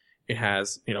meat, it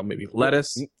has, maybe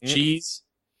lettuce, cheese,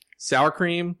 sour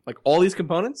cream, like all these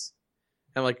components.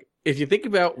 And like, if you think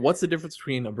about what's the difference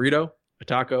between a burrito, a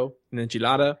taco, an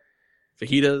enchilada,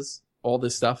 fajitas, all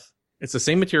this stuff, it's the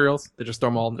same materials. They just throw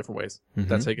them all in different ways. Mm-hmm.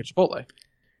 That's how you get Chipotle.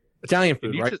 Italian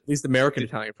food, right? Just, at least American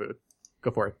Italian food. Go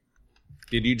for it.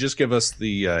 Did you just give us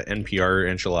the NPR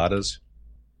enchiladas?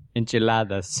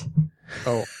 Enchiladas.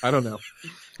 Oh, I don't know.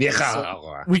 Yeah.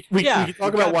 So, we can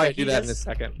talk about why I do that in a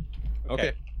second.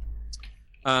 Okay.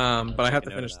 But I have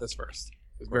to finish this first.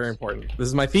 It's very important. This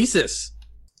is my thesis.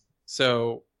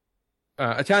 So,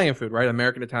 Italian food, right?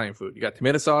 American Italian food. You got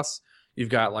tomato sauce. You've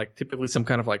got like typically some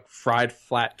kind of like fried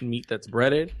flat meat that's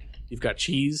breaded. You've got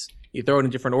cheese. You throw it in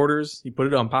different orders. You put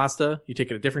it on pasta. You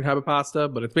take it a different type of pasta,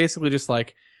 but it's basically just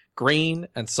like grain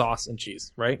and sauce and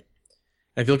cheese, right?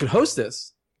 And if you look at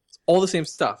Hostess, it's all the same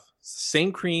stuff. It's the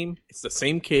same cream. It's the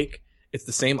same cake. It's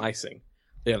the same icing.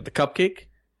 They have the cupcake.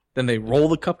 Then they roll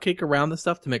the cupcake around the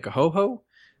stuff to make a ho-ho.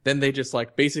 Then they just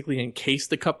like basically encase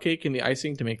the cupcake in the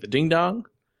icing to make the ding-dong.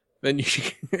 Then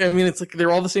it's like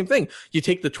they're all the same thing. You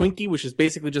take the Twinkie, which is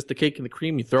basically just the cake and the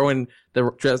cream. You throw in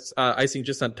the icing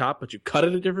just on top, but you cut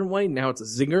it a different way. Now it's a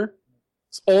zinger.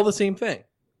 It's all the same thing.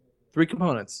 3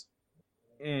 components.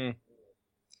 The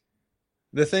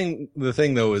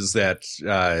thing though is that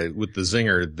with the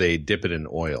zinger, they dip it in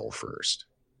oil first.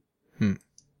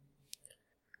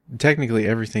 Technically,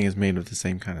 everything is made of the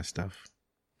same kind of stuff.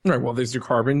 All right. Well, there's your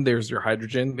carbon. There's your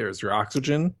hydrogen. There's your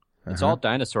oxygen. It's all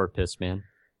dinosaur piss, man.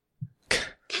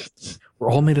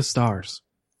 We're all made of stars.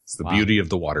 It's the beauty of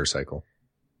the water cycle.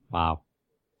 Wow.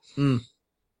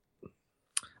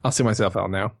 I'll see myself out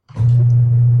now.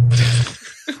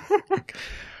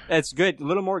 That's good. A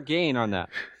little more gain on that.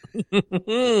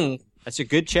 That's a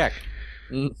good check.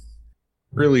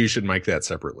 Really, you should mic that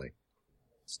separately.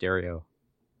 Stereo.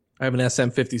 I have an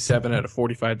SM57 at a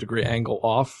 45-degree angle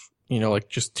off. Like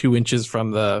just 2 inches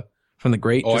from the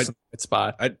grate. Oh, just in the right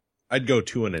spot. I'd go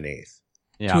 2 1/8.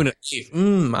 Yeah. 2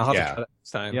 1/8. I'll have to try that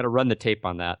next time. You got to run the tape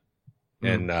on that.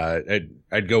 And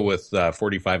I'd go with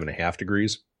 45.5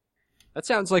 degrees. That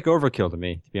sounds like overkill to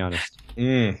me, to be honest.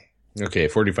 Okay,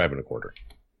 45.25.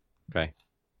 Okay.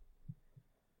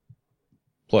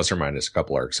 Plus or minus a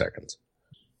couple arc seconds.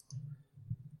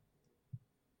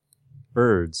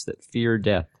 Birds that fear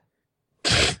death.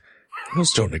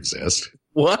 Those don't exist.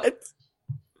 What?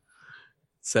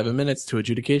 7 minutes to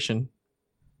adjudication.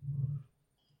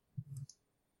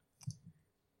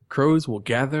 Crows will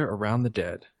gather around the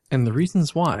dead, and the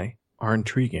reasons why are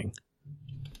intriguing.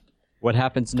 What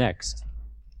happens next?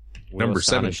 Number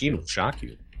 17 will shock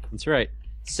you. That's right.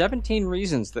 17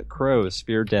 reasons that crows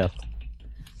fear death.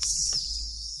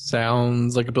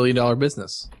 Sounds like $1 billion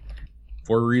business.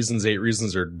 4 reasons, 8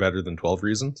 reasons are better than 12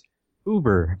 reasons.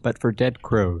 Uber, but for dead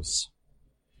crows.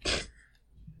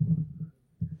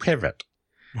 Pivot.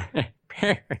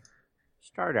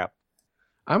 Startup.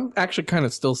 I'm actually kind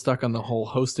of still stuck on the whole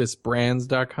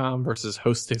hostessbrands.com versus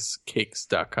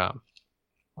hostesscakes.com.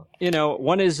 You know,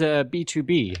 one is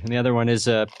B2B and the other one is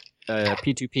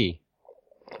P2P.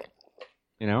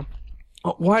 You know?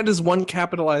 Why does one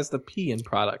capitalize the P in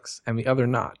products and the other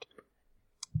not?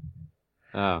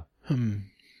 Oh.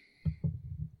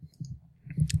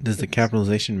 Does the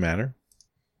capitalization matter?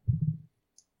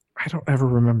 I don't ever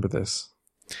remember this.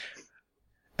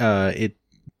 It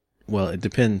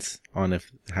depends on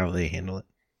how they handle it.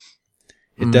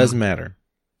 It does matter.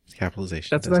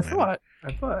 Capitalization. That's what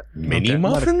I thought. Mini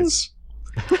muffins?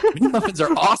 Mini muffins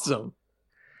are awesome.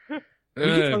 We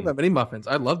keep talking about mini muffins.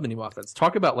 I love mini muffins.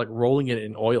 Talk about like rolling it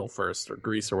in oil first or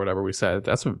grease or whatever we said.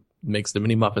 That's what makes the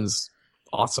mini muffins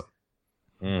awesome.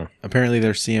 Apparently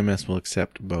their CMS will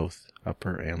accept both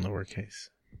upper and lowercase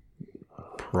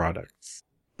products.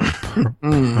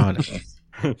 Products.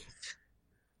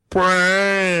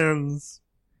 Brands.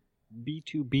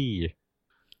 B2B.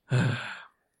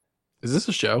 Is this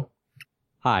a show?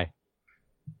 Hi.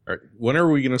 All right. When are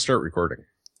we going to start recording?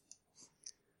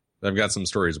 I've got some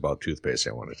stories about toothpaste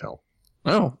I want to tell.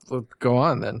 Oh, go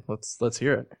on then. Let's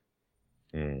hear it.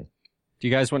 Do you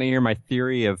guys want to hear my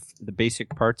theory of the basic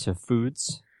parts of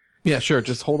foods? Yeah, sure.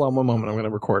 Just hold on one moment. I'm going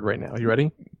to record right now. You ready?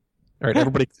 All right,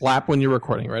 everybody clap when you're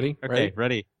recording. Ready? Okay,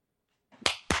 ready.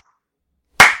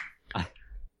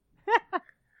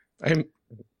 I'm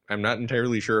not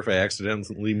entirely sure if I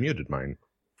accidentally muted mine.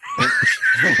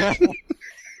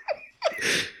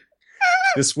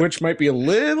 This switch might be a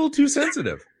little too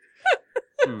sensitive.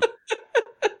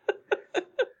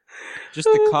 Just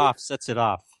the cough sets it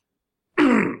off.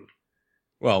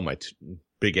 Well, my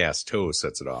big ass toe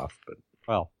sets it off, but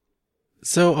well.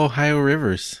 So Ohio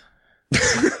Rivers.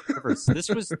 This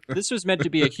was meant to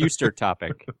be a Huster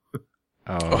topic.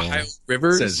 Oh. Ohio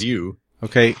Rivers says you.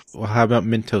 Okay. Well, how about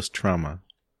Mentos Trauma?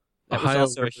 That Ohio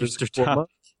was also Rivers a Huster Trauma? topic.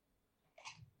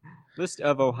 List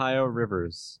of Ohio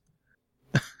rivers.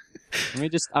 I'm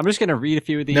just going to read a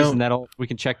few of these and we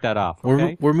can check that off.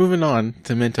 Okay? We're moving on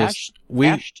to Mentos.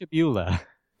 Ashtabula.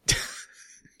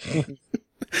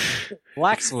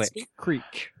 Blackslick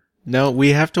Creek. No, we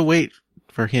have to wait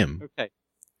for him. Okay.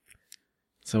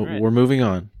 So right. We're moving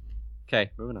on.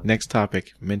 Okay, moving on. Next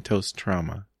topic, Mentos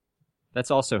Trauma. That's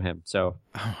also him, so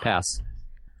pass.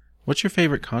 What's your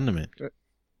favorite condiment?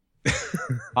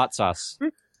 Hot sauce.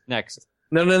 Next.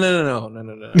 No.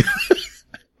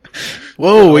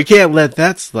 Whoa, we can't let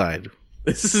that slide.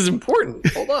 This is important.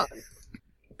 Hold on.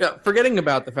 Yeah, forgetting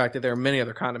about the fact that there are many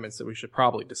other condiments that we should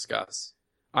probably discuss.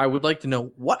 I would like to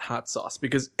know what hot sauce,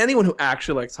 because anyone who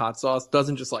actually likes hot sauce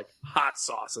doesn't just like hot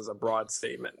sauce as a broad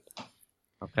statement.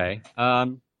 Okay.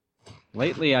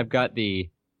 Lately I've got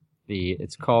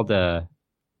it's called a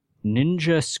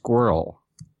Ninja Squirrel.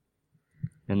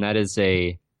 And that is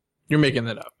You're making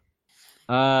that up.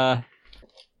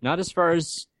 Not as far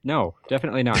as, no,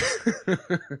 definitely not.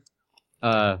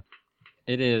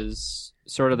 It is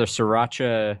sort of the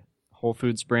Sriracha Whole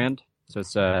Foods brand. So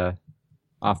it's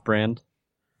off-brand.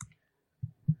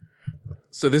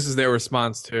 So this is their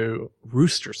response to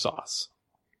Rooster sauce.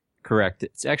 Correct.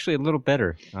 It's actually a little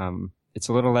better. It's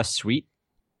a little less sweet.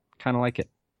 Kind of like it.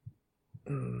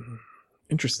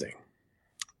 Interesting.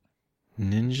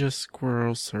 Ninja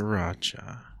Squirrel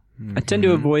Sriracha. I tend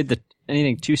to avoid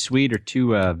anything too sweet or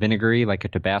too vinegary, like a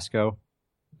Tabasco.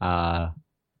 I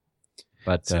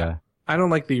don't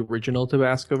like the original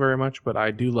Tabasco very much, but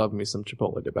I do love me some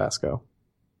Chipotle Tabasco.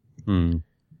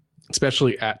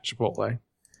 Especially at Chipotle.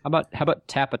 How about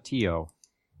Tapatio?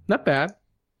 Not bad.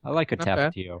 I like a Not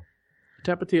Tapatio.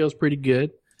 Bad. Tapatio is pretty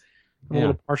good. I'm a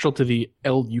little partial to the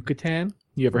El Yucatan.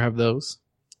 You ever have those?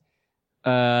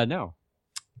 No.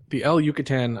 The El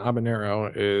Yucatan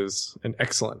habanero is an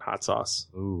excellent hot sauce.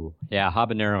 Ooh, yeah,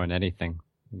 habanero and anything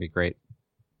would be great.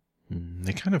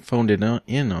 They kind of phoned it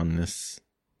in on this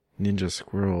Ninja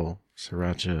Squirrel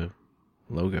Sriracha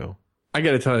logo. I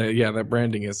gotta tell you, yeah, that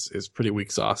branding is pretty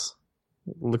weak sauce.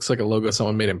 It looks like a logo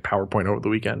someone made in PowerPoint over the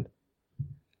weekend.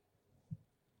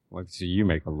 Let's see you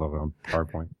make a logo on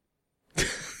PowerPoint.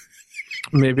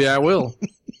 Maybe I will.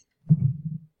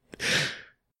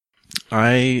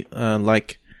 I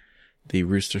like the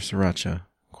Rooster Sriracha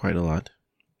quite a lot.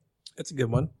 That's a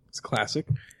good one. It's classic.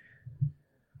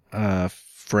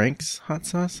 Frank's hot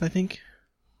sauce, I think.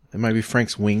 It might be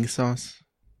Frank's wing sauce.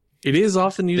 It is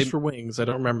often used for wings. I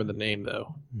don't remember the name,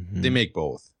 though. They make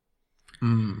both.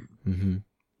 I'm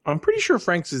pretty sure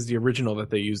Frank's is the original that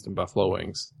they used in buffalo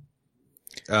wings.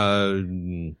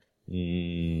 I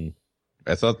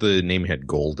thought the name had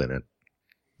gold in it.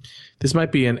 This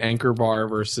might be an Anchor Bar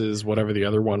versus whatever the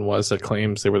other one was that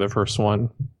claims they were the first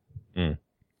one.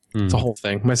 It's a whole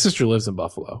thing. My sister lives in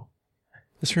Buffalo.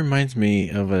 This reminds me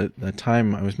of a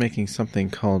time I was making something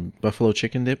called buffalo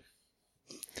chicken dip.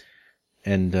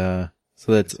 And so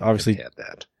that's obviously had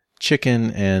that. Chicken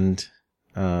and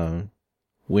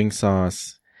wing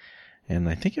sauce. And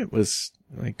I think it was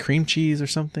like cream cheese or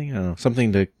something. I don't know.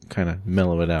 Something to kind of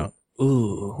mellow it out.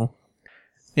 Ooh.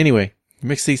 Anyway,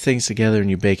 mix these things together and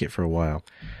you bake it for a while.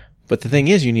 But the thing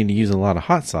is, you need to use a lot of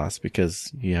hot sauce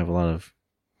because you have a lot of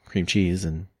cream cheese.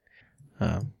 And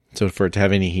so for it to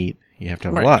have any heat, you have to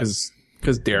have a lot.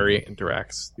 Because dairy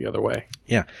interacts the other way.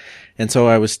 Yeah. And so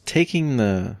I was taking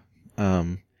the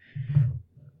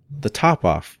top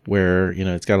off where,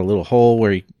 it's got a little hole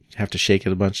where you have to shake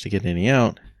it a bunch to get any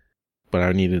out. But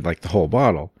I needed like the whole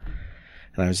bottle.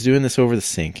 And I was doing this over the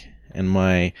sink. And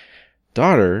my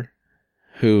daughter,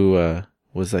 who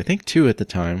was I think 2 at the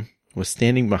time, was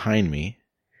standing behind me.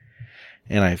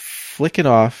 And I flick it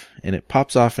off and it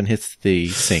pops off and hits the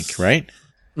sink, right?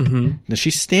 Mm-hmm. Now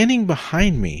she's standing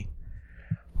behind me.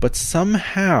 But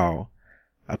somehow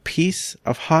a piece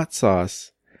of hot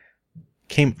sauce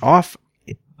came up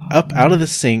out of the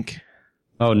sink.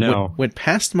 Oh no. Went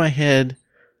past my head.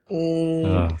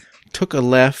 Took a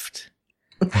left.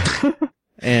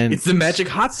 And it's the magic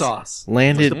hot sauce.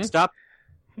 Landed. Stop.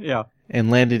 Yeah.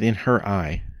 And landed in her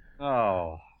eye.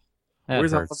 Oh.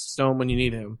 Where's Oliver Stone when you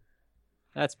need him?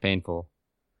 That's painful.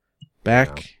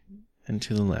 Back and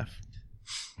to the left.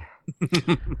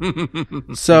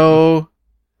 So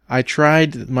I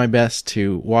tried my best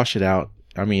to wash it out.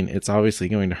 I mean, it's obviously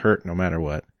going to hurt no matter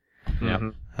what.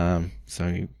 Yeah.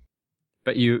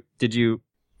 But did you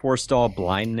forestall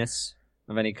blindness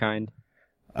of any kind?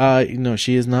 No,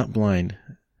 she is not blind.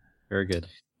 Very good.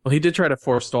 Well, he did try to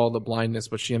forestall the blindness,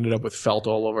 but she ended up with felt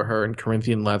all over her and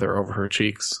Corinthian leather over her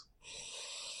cheeks.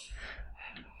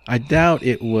 I doubt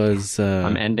it was...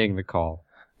 I'm ending the call.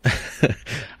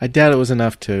 I doubt it was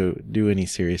enough to do any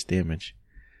serious damage.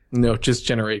 No, just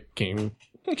generate game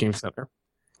center.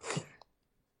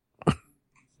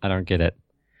 I don't get it.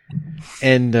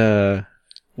 And,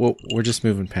 well, we're just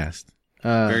moving past.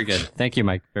 Very good. Thank you,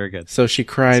 Mike. Very good. So she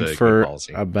cried for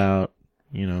about,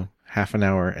 half an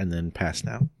hour and then passed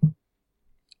out.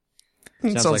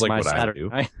 Sounds like what I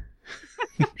do.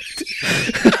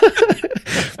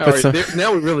 All right,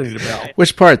 now we really need a bell.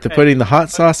 Which part? The putting the hot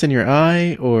sauce in your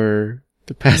eye or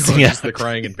the passing out? Just the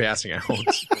crying and passing out.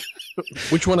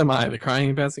 Which one am I? The crying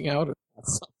and passing out? Or the hot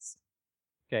sauce?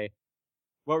 Okay.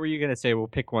 What were you going to say? We'll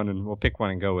pick one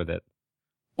and go with it.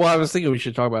 Well, I was thinking we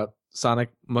should talk about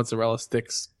Sonic Mozzarella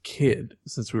Sticks Kid,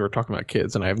 since we were talking about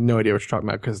kids, and I have no idea what you're talking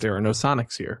about because there are no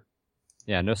Sonics here.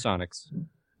 Yeah, no Sonics.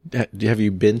 Have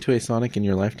you been to a Sonic in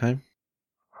your lifetime?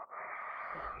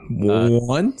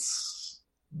 Once?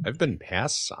 I've been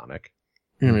past Sonic.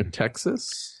 You're in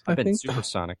Texas, I I've been think.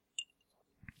 Supersonic.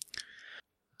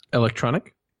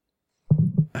 Electronic?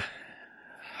 I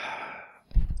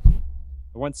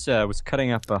once was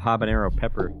cutting up a habanero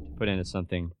pepper to put into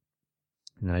something,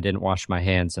 and I didn't wash my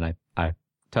hands, and I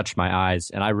touched my eyes,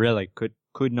 and I really could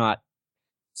not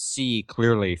see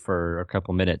clearly for a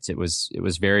couple minutes. It was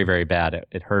very, very bad.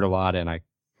 It hurt a lot, and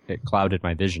it clouded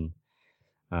my vision.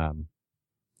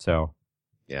 So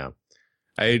yeah,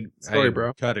 I cut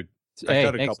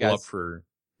a couple up for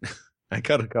I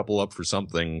cut a couple up for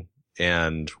something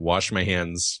and washed my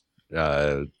hands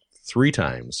 3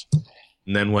 times,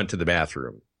 and then went to the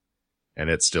bathroom, and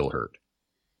it still hurt.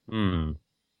 The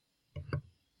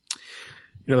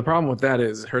problem with that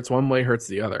is it hurts one way, hurts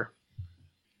the other.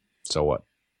 So what?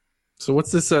 So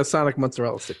what's this Sonic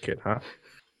Mozzarella Stick Kid, huh?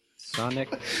 Sonic.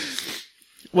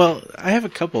 Well, I have a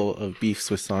couple of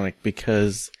beefs with Sonic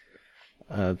because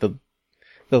the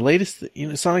latest,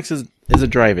 Sonic's is a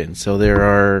drive-in, so there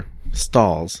are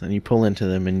stalls, and you pull into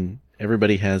them, and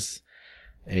everybody has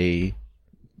a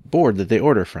board that they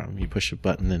order from. You push a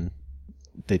button, and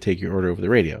they take your order over the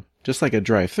radio, just like a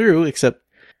drive-through, except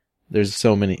there's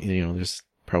so many. There's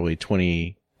probably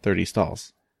 20, 30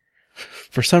 stalls.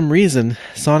 For some reason,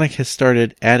 Sonic has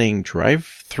started adding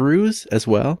drive-throughs as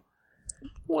well.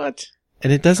 What?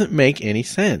 And it doesn't make any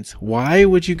sense. Why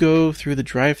would you go through the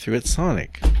drive-thru at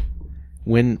Sonic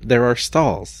when there are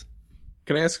stalls?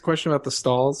 Can I ask a question about the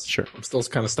stalls? Sure. I'm still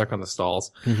kind of stuck on the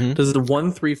stalls. Mm-hmm. Does the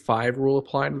 1-3-5 rule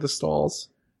apply to the stalls?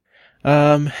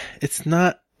 It's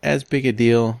not as big a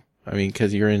deal. I mean,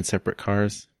 because you're in separate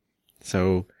cars.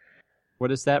 So.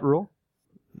 What is that rule?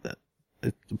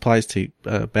 It applies to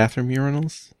bathroom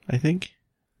urinals, I think.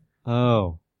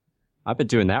 Oh. I've been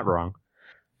doing that wrong.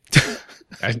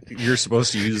 You're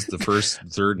supposed to use the first,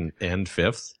 third, and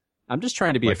fifth? I'm just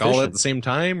trying to be like efficient. all at the same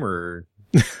time, or?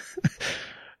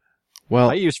 Well,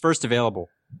 I use first available.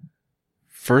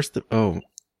 First, No,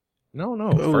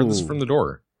 farthest from the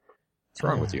door. What's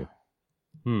wrong with you?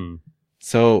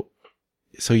 So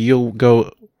you'll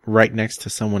go right next to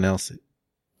someone else,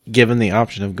 given the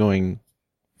option of going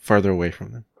farther away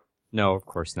from them. No, of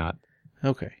course not.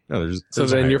 Okay. No, So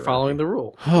then you're following the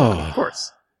rule. Oh. Of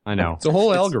course. I know. It's a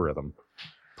whole algorithm.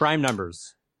 Prime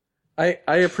numbers. I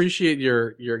appreciate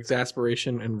your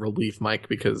exasperation and relief, Mike,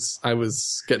 because I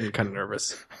was getting kind of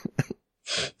nervous.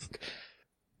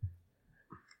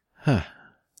 Huh.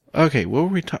 Okay, what were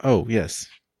we talking? Oh, yes.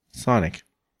 Sonic.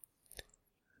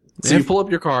 So you pull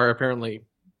up your car, apparently,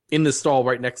 in the stall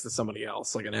right next to somebody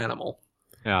else, like an animal.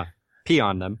 Yeah. Pee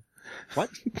on them.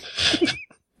 What?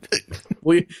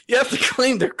 Well, you have to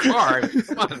claim their car.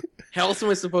 Come on. How else am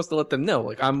I supposed to let them know?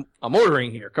 Like, I'm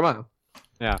ordering here. Come on.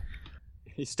 Yeah.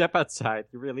 You step outside,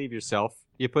 you relieve yourself,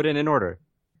 you put in an order.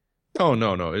 Oh,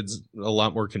 no. It's a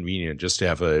lot more convenient just to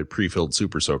have a pre-filled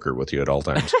super soaker with you at all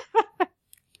times.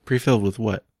 Pre-filled with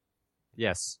what?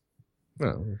 Yes.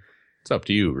 Well, it's up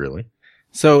to you, really.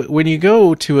 So when you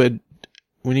go to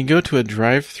a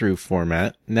drive-through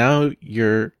format, now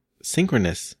you're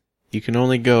synchronous. You can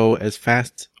only go as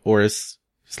fast or as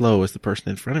slow as the person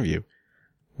in front of you.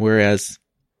 Whereas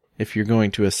if you're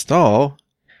going to a stall,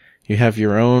 you have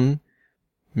your own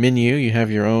menu, you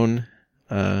have your own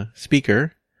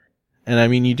speaker. And I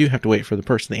mean, you do have to wait for the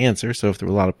person to answer. So if there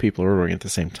were a lot of people ordering at the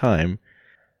same time,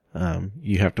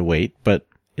 you have to wait, but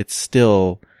it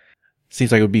still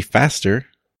seems like it would be faster.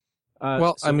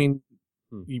 I mean,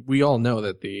 we all know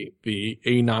that the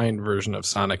A9 version of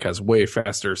Sonic has way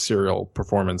faster serial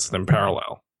performance than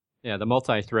Parallel. Yeah, the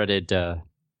multi-threaded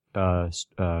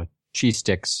cheese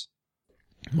sticks.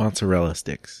 Mozzarella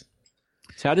sticks.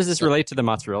 So how does this relate to the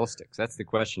mozzarella sticks? That's the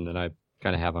question that I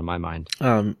kind of have on my mind.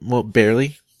 Well,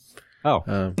 barely.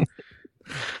 Oh.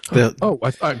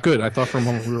 I thought good. I thought for a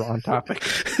moment we were on topic.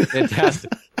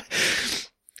 Fantastic.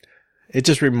 It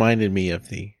just reminded me of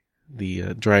the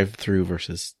drive-through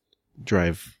versus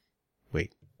drive-through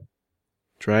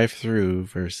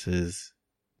versus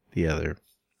the other.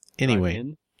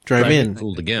 Anyway, drive-in.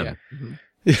 Fooled again.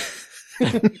 Yeah.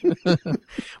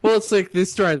 Well, it's like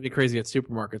this drives me crazy at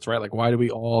supermarkets, right? Like, why do we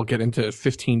all get into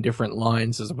 15 different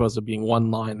lines as opposed to being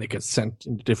one line that gets sent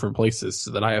into different places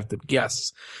so that I have to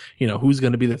guess, who's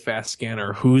going to be the fast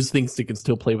scanner, who thinks they can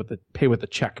still pay with the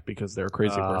check because they're a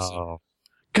crazy person.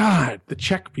 God, the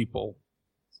check people.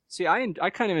 See, I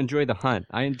kind of enjoy the hunt.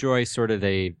 I enjoy sort of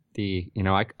I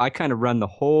kind of run the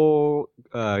whole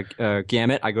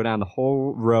gamut. I go down the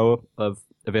whole row of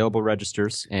available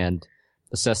registers and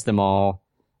assess them all.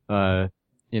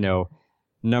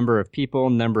 Number of people,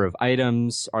 number of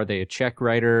items. Are they a check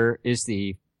writer? Is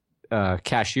the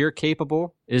cashier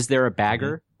capable? Is there a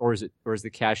bagger, or is the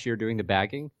cashier doing the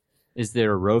bagging? Is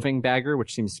there a roving bagger,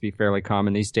 which seems to be fairly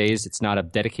common these days? It's not a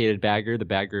dedicated bagger. The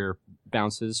bagger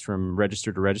bounces from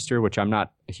register to register, which I'm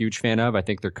not a huge fan of. I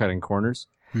think they're cutting corners.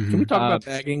 Can we talk about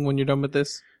bagging when you're done with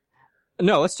this?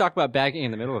 No, let's talk about bagging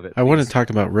in the middle of it. I want to talk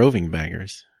about roving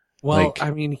baggers. Well, like,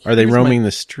 I mean, are they roaming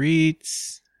the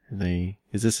streets?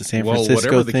 Is this a San Francisco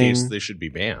whatever the thing? case, they should be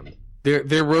banned.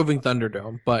 They're roving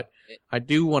Thunderdome, but I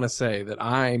do want to say that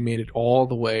I made it all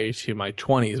the way to my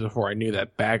 20s before I knew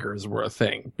that baggers were a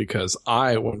thing, because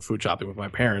I went food shopping with my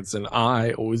parents and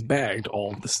I always bagged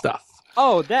all of the stuff.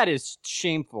 Oh, that is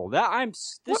shameful.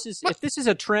 If this is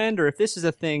a trend or if this is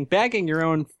a thing, bagging your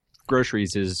own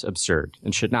groceries is absurd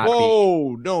and should not be.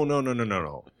 Oh,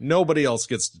 no. Nobody else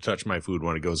gets to touch my food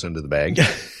when it goes into the bag.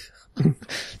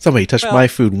 Somebody touched my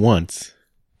food once.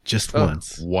 Just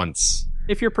once. Once.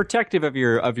 If you're protective of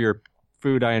your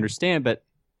food, I understand, but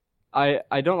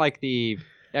I don't like the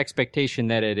expectation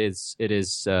that it is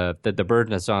that the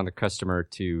burden is on the customer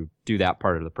to do that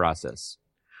part of the process.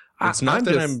 It's not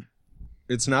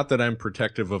that I'm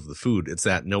protective of the food. It's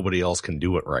that nobody else can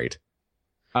do it right.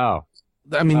 Oh.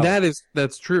 I mean,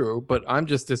 that's true, but I'm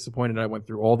just disappointed I went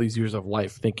through all these years of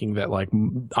life thinking that, like,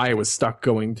 I was stuck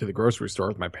going to the grocery store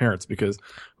with my parents because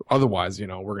otherwise, we're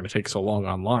going to take so long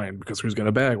online because who's going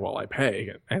to bag while I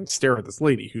pay and stare at this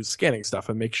lady who's scanning stuff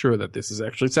and make sure that this is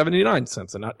actually 79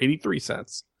 cents and not 83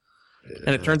 cents.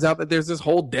 And it turns out that there's this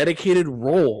whole dedicated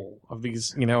role of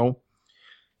these,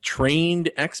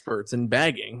 trained experts in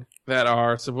bagging that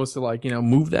are supposed to,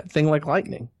 move that thing like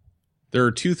lightning. There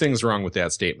are two things wrong with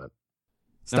that statement.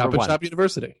 Stop and Shop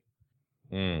University.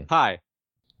 Hi.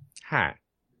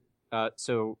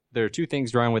 So there are two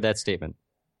things wrong with that statement.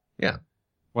 Yeah.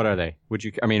 What are they?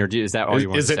 Is that all you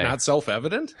want to say? Is it not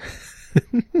self-evident?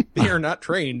 They are not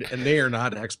trained and they are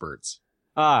not experts.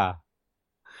 Ah,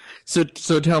 So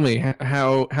tell me,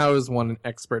 how is one an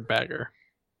expert bagger?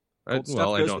 Cold stuff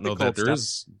Well, I goes don't with the know cold that there stuff.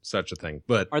 is such a thing,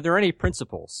 but are there any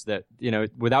principles that,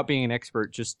 without being an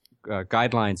expert, just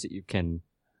guidelines that you can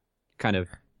kind of,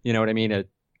 you know what I mean, a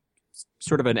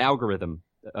sort of an algorithm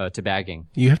to bagging?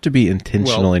 You have to be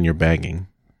intentional in your bagging.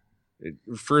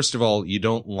 first of all, you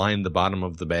don't line the bottom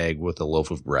of the bag with a loaf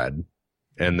of bread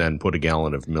and then put a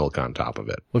gallon of milk on top of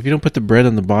it. Well, if you don't put the bread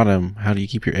on the bottom, how do you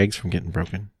keep your eggs from getting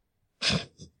broken?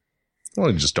 Well,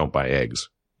 you just don't buy eggs.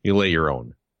 You lay your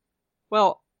own.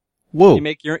 Well, Whoa.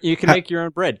 you can make your own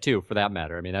bread too, for that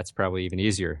matter. I mean, that's probably even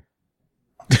easier.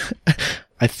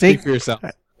 I Speak think for yourself.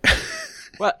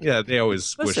 Well, Yeah, they always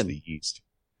squish Listen. the yeast.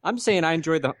 I'm saying I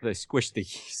enjoy the squish the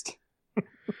yeast.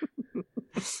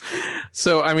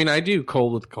 So, I mean, I do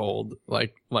cold with cold,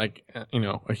 like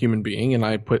a human being, and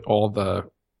I put all the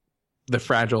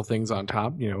fragile things on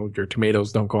top. Your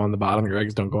tomatoes don't go on the bottom, your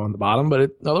eggs don't go on the bottom,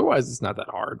 but otherwise it's not that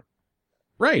hard.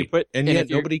 Right. But- and and yet if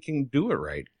you're- nobody can do it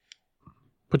right.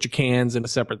 Put your cans in a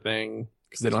separate thing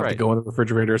because they don't That's have to go in the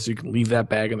refrigerator, so you can leave that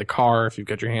bag in the car if you've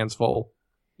got your hands full.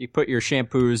 You put your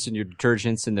shampoos and your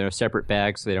detergents in their separate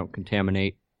bags so they don't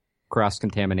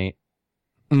cross-contaminate.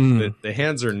 The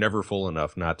hands are never full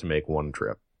enough not to make one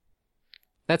trip.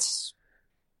 I'm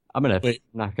not going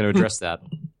to address that.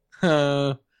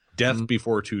 Death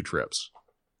before 2 trips.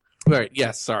 Right.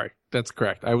 Yes. Sorry. That's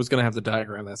correct. I was going to have the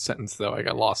diagram that sentence, though. I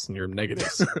got lost in your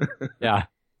negatives. Yeah.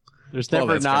 There's Well,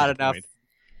 never that's not kind of the enough point.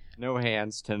 no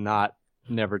hands to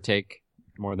never take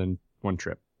more than one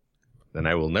trip. Then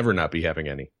I will never not be having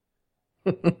any.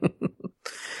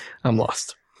 I'm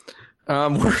lost.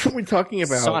 What are we talking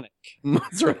about? Sonic.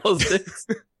 Mozzarella sticks.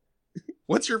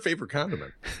 What's your favorite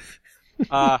condiment?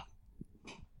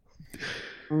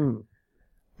 Mm.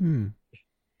 Hmm.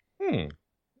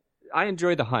 I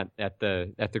enjoy the hunt at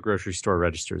the grocery store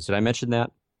registers. Did I mention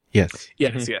that? Yes.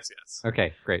 Yes. Yes.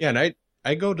 Okay, great. Yeah, and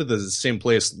I go to the same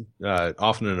place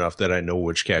often enough that I know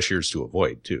which cashiers to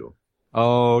avoid, too.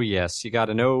 Oh, yes. You got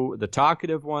to know the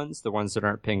talkative ones, the ones that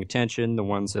aren't paying attention, the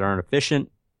ones that aren't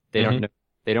efficient. They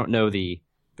don't know the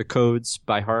codes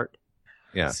by heart.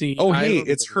 Yeah. See, Oh, I hey, don't-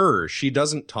 it's her. She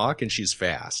doesn't talk and she's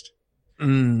fast.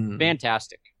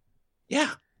 Fantastic.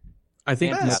 Yeah. I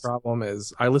think the Fantastic. problem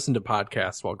is I listen to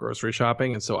podcasts while grocery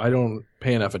shopping, and so I don't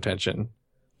pay enough attention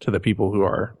to the people who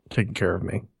are taking care of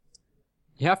me.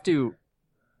 You have to.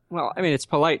 Well, I mean, it's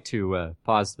polite to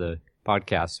pause the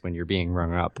podcast when you're being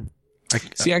rung up.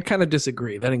 See, I kind of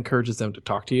disagree. That encourages them to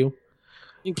talk to you.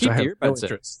 You which I can keep have the no earbuds in.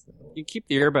 interest. You can keep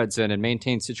the earbuds in and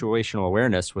maintain situational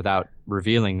awareness without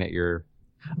revealing that you're.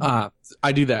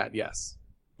 I do that. Yes.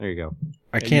 There you go.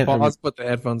 I You can't. pause, but the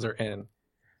headphones are in.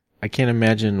 I can't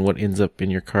imagine what ends up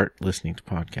in your cart listening to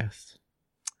podcasts.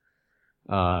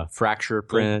 Fracture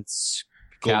prints,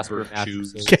 Casper Goldberg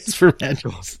shoes. mattresses, Casper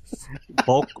mattresses.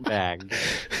 bulk bag.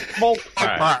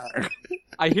 Right.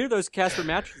 I hear those Casper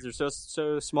mattresses are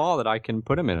so small that I can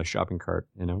put them in a shopping cart.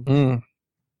 Mm.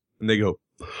 And they go,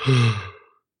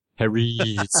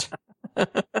 Harry's.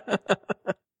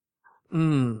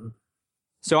 Mm.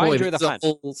 So I Boy, enjoy the there's hunt. a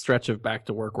whole stretch of back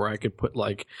to work where I could put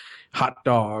like hot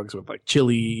dogs with like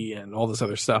chili and all this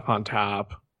other stuff on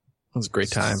top. It was a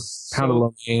great time. Pound of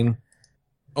lo mein.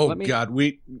 oh, Let me- God.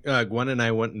 Gwen and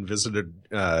I went and visited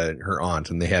her aunt,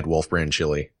 and they had Wolf Brand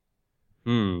chili.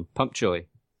 Pump chili.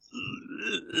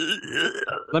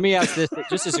 Let me ask this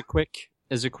just as a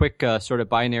quick sort of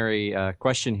binary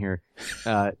question here.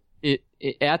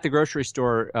 At the grocery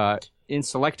store, in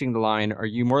selecting the line, are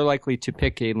you more likely to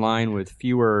pick a line with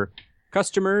fewer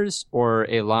customers or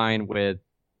a line with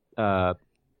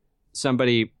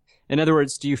somebody? In other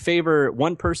words, do you favor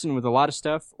one person with a lot of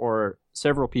stuff or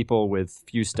several people with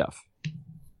few stuff?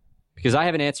 Because I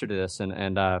have an answer to this,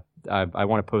 and I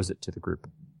want to pose it to the group.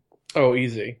 Oh,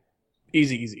 easy.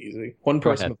 Easy. One Go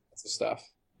person ahead. with lots of stuff.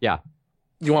 Yeah.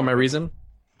 You want my reason?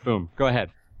 Boom. Go ahead.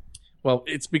 Well,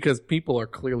 it's because people are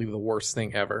clearly the worst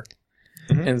thing ever.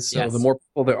 Mhm. And so Yes. the more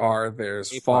people there are,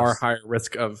 there's A+. far higher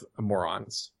risk of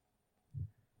morons.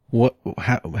 What?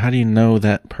 How do you know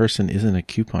that person isn't a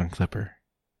coupon clipper?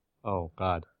 Oh,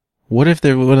 God. What if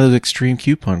they're one of those extreme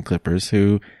coupon clippers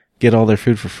who get all their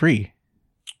food for free?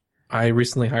 I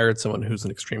recently hired someone who's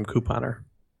an extreme couponer.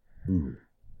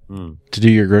 To do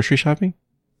your grocery shopping?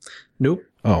 Nope.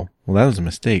 Oh, well, that was a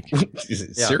mistake.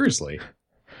 Seriously.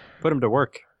 Put them to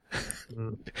work.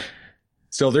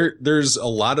 So there's a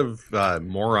lot of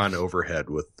moron overhead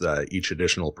with each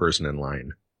additional person in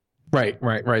line. Right.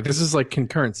 This is like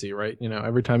concurrency, right?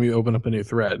 Every time you open up a new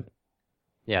thread.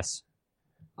 Yes.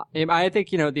 I think,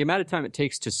 the amount of time it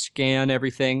takes to scan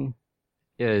everything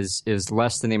is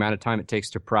less than the amount of time it takes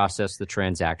to process the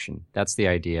transaction. That's the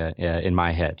idea in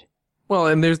my head. Well,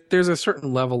 and there's a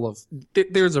certain level of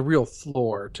there's a real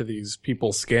floor to these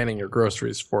people scanning your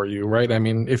groceries for you, right? I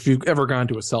mean, if you've ever gone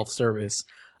to a self-service,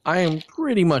 I am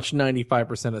pretty much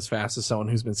 95% as fast as someone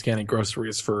who's been scanning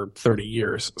groceries for 30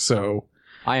 years. So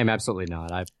I am absolutely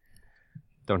not. I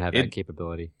don't have that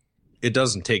capability. It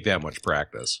doesn't take that much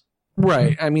practice.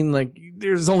 Right. I mean, like,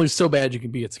 there's only so bad you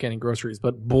can be at scanning groceries,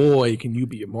 but boy, can you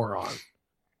be a moron.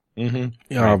 Mm-hmm.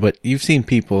 Yeah, but you've seen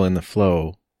people in the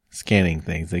flow scanning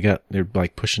things. They're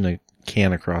like pushing a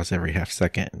can across every half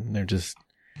second, and they just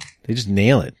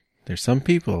nail it. There's some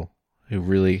people who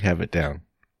really have it down.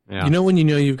 Yeah. You know when you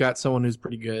know you've got someone who's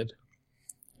pretty good?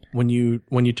 When you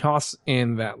toss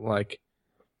in that like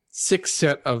 6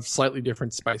 set of slightly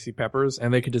different spicy peppers,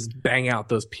 and they could just bang out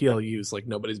those PLUs like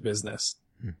nobody's business.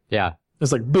 Yeah.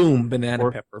 It's like boom,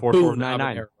 banana pepper, boom,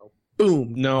 4499. habanero,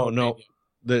 boom. No.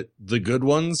 The good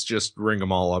ones, just ring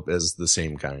them all up as the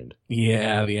same kind.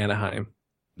 Yeah, the Anaheim.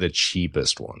 The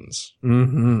cheapest ones.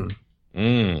 Mm-hmm.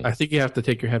 Mm. I think you have to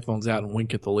take your headphones out and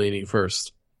wink at the lady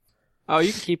first. Oh,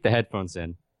 you can keep the headphones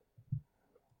in.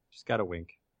 Just gotta wink.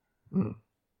 Mm.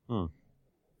 Hmm.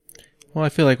 Well, I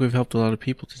feel like we've helped a lot of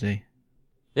people today.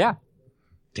 Yeah.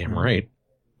 Damn right.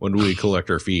 When do we collect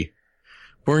our fee?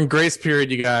 We're in grace period,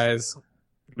 you guys. I'm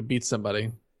gonna beat somebody.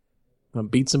 I'm gonna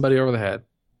beat somebody over the head.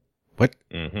 What?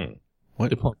 Mm-hmm. What?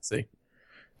 Diplomacy.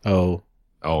 Oh.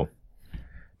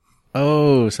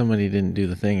 Oh, somebody didn't do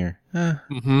the thinger.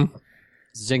 Mm-hmm.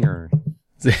 Zinger.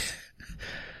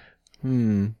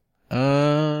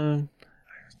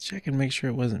 Check and make sure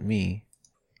it wasn't me.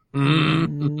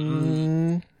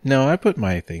 Mm-hmm. No, I put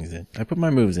my things in. I put my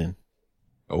moves in.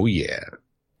 Oh, yeah.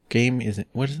 Game isn't.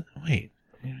 What is it? Wait.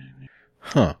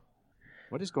 Huh.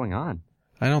 What is going on?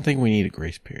 I don't think we need a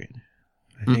grace period.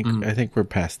 I think we're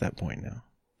past that point now.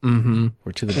 Mm-hmm.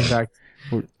 We're to the. In fact,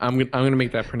 I'm gonna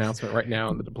make that pronouncement right now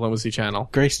on the diplomacy channel.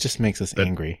 Grace just makes us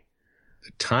angry.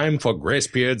 The time for grace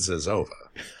periods is over.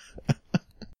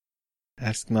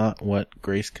 Ask not what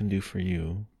grace can do for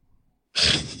you.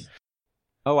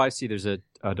 Oh, I see. There's a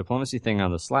diplomacy thing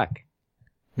on the Slack.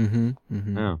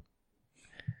 Mm-hmm. Oh.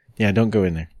 Yeah, don't go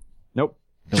in there. Nope.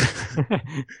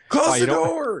 Close the you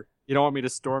door! You don't want me to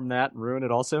storm that and ruin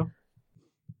it also?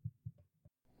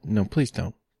 No, please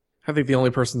don't. I think the only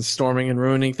person storming and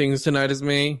ruining things tonight is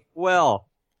me. Well.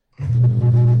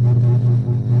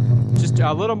 Just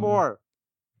a little more.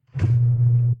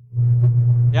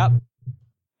 Yep.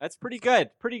 That's pretty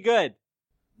good. Pretty good.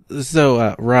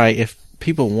 So, Rye, if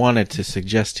people wanted to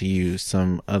suggest to you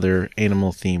some other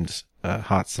animal-themed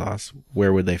hot sauce,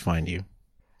 where would they find you?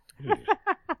 Is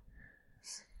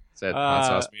that hot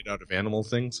sauce made out of animal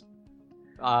things?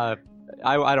 I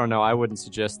don't know. I wouldn't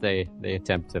suggest they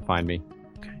attempt to find me.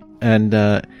 Okay. And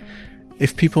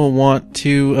if people want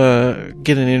to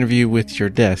get an interview with your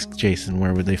desk, Jason,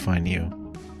 where would they find you?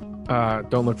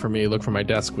 Don't look for me. Look for my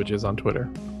desk, which is on Twitter.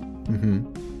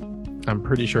 Mm-hmm. I'm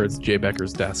pretty sure it's Jay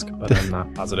Becker's desk, but I'm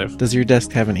not positive. Does your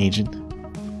desk have an agent?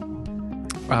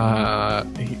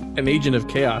 An agent of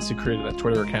chaos who created that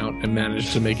Twitter account and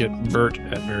managed to make it vert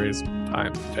at various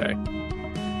times of the day.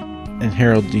 And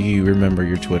Harold, do you remember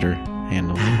your Twitter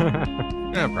handle?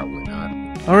 Probably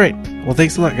not. All right. Well,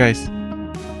 thanks a lot, guys.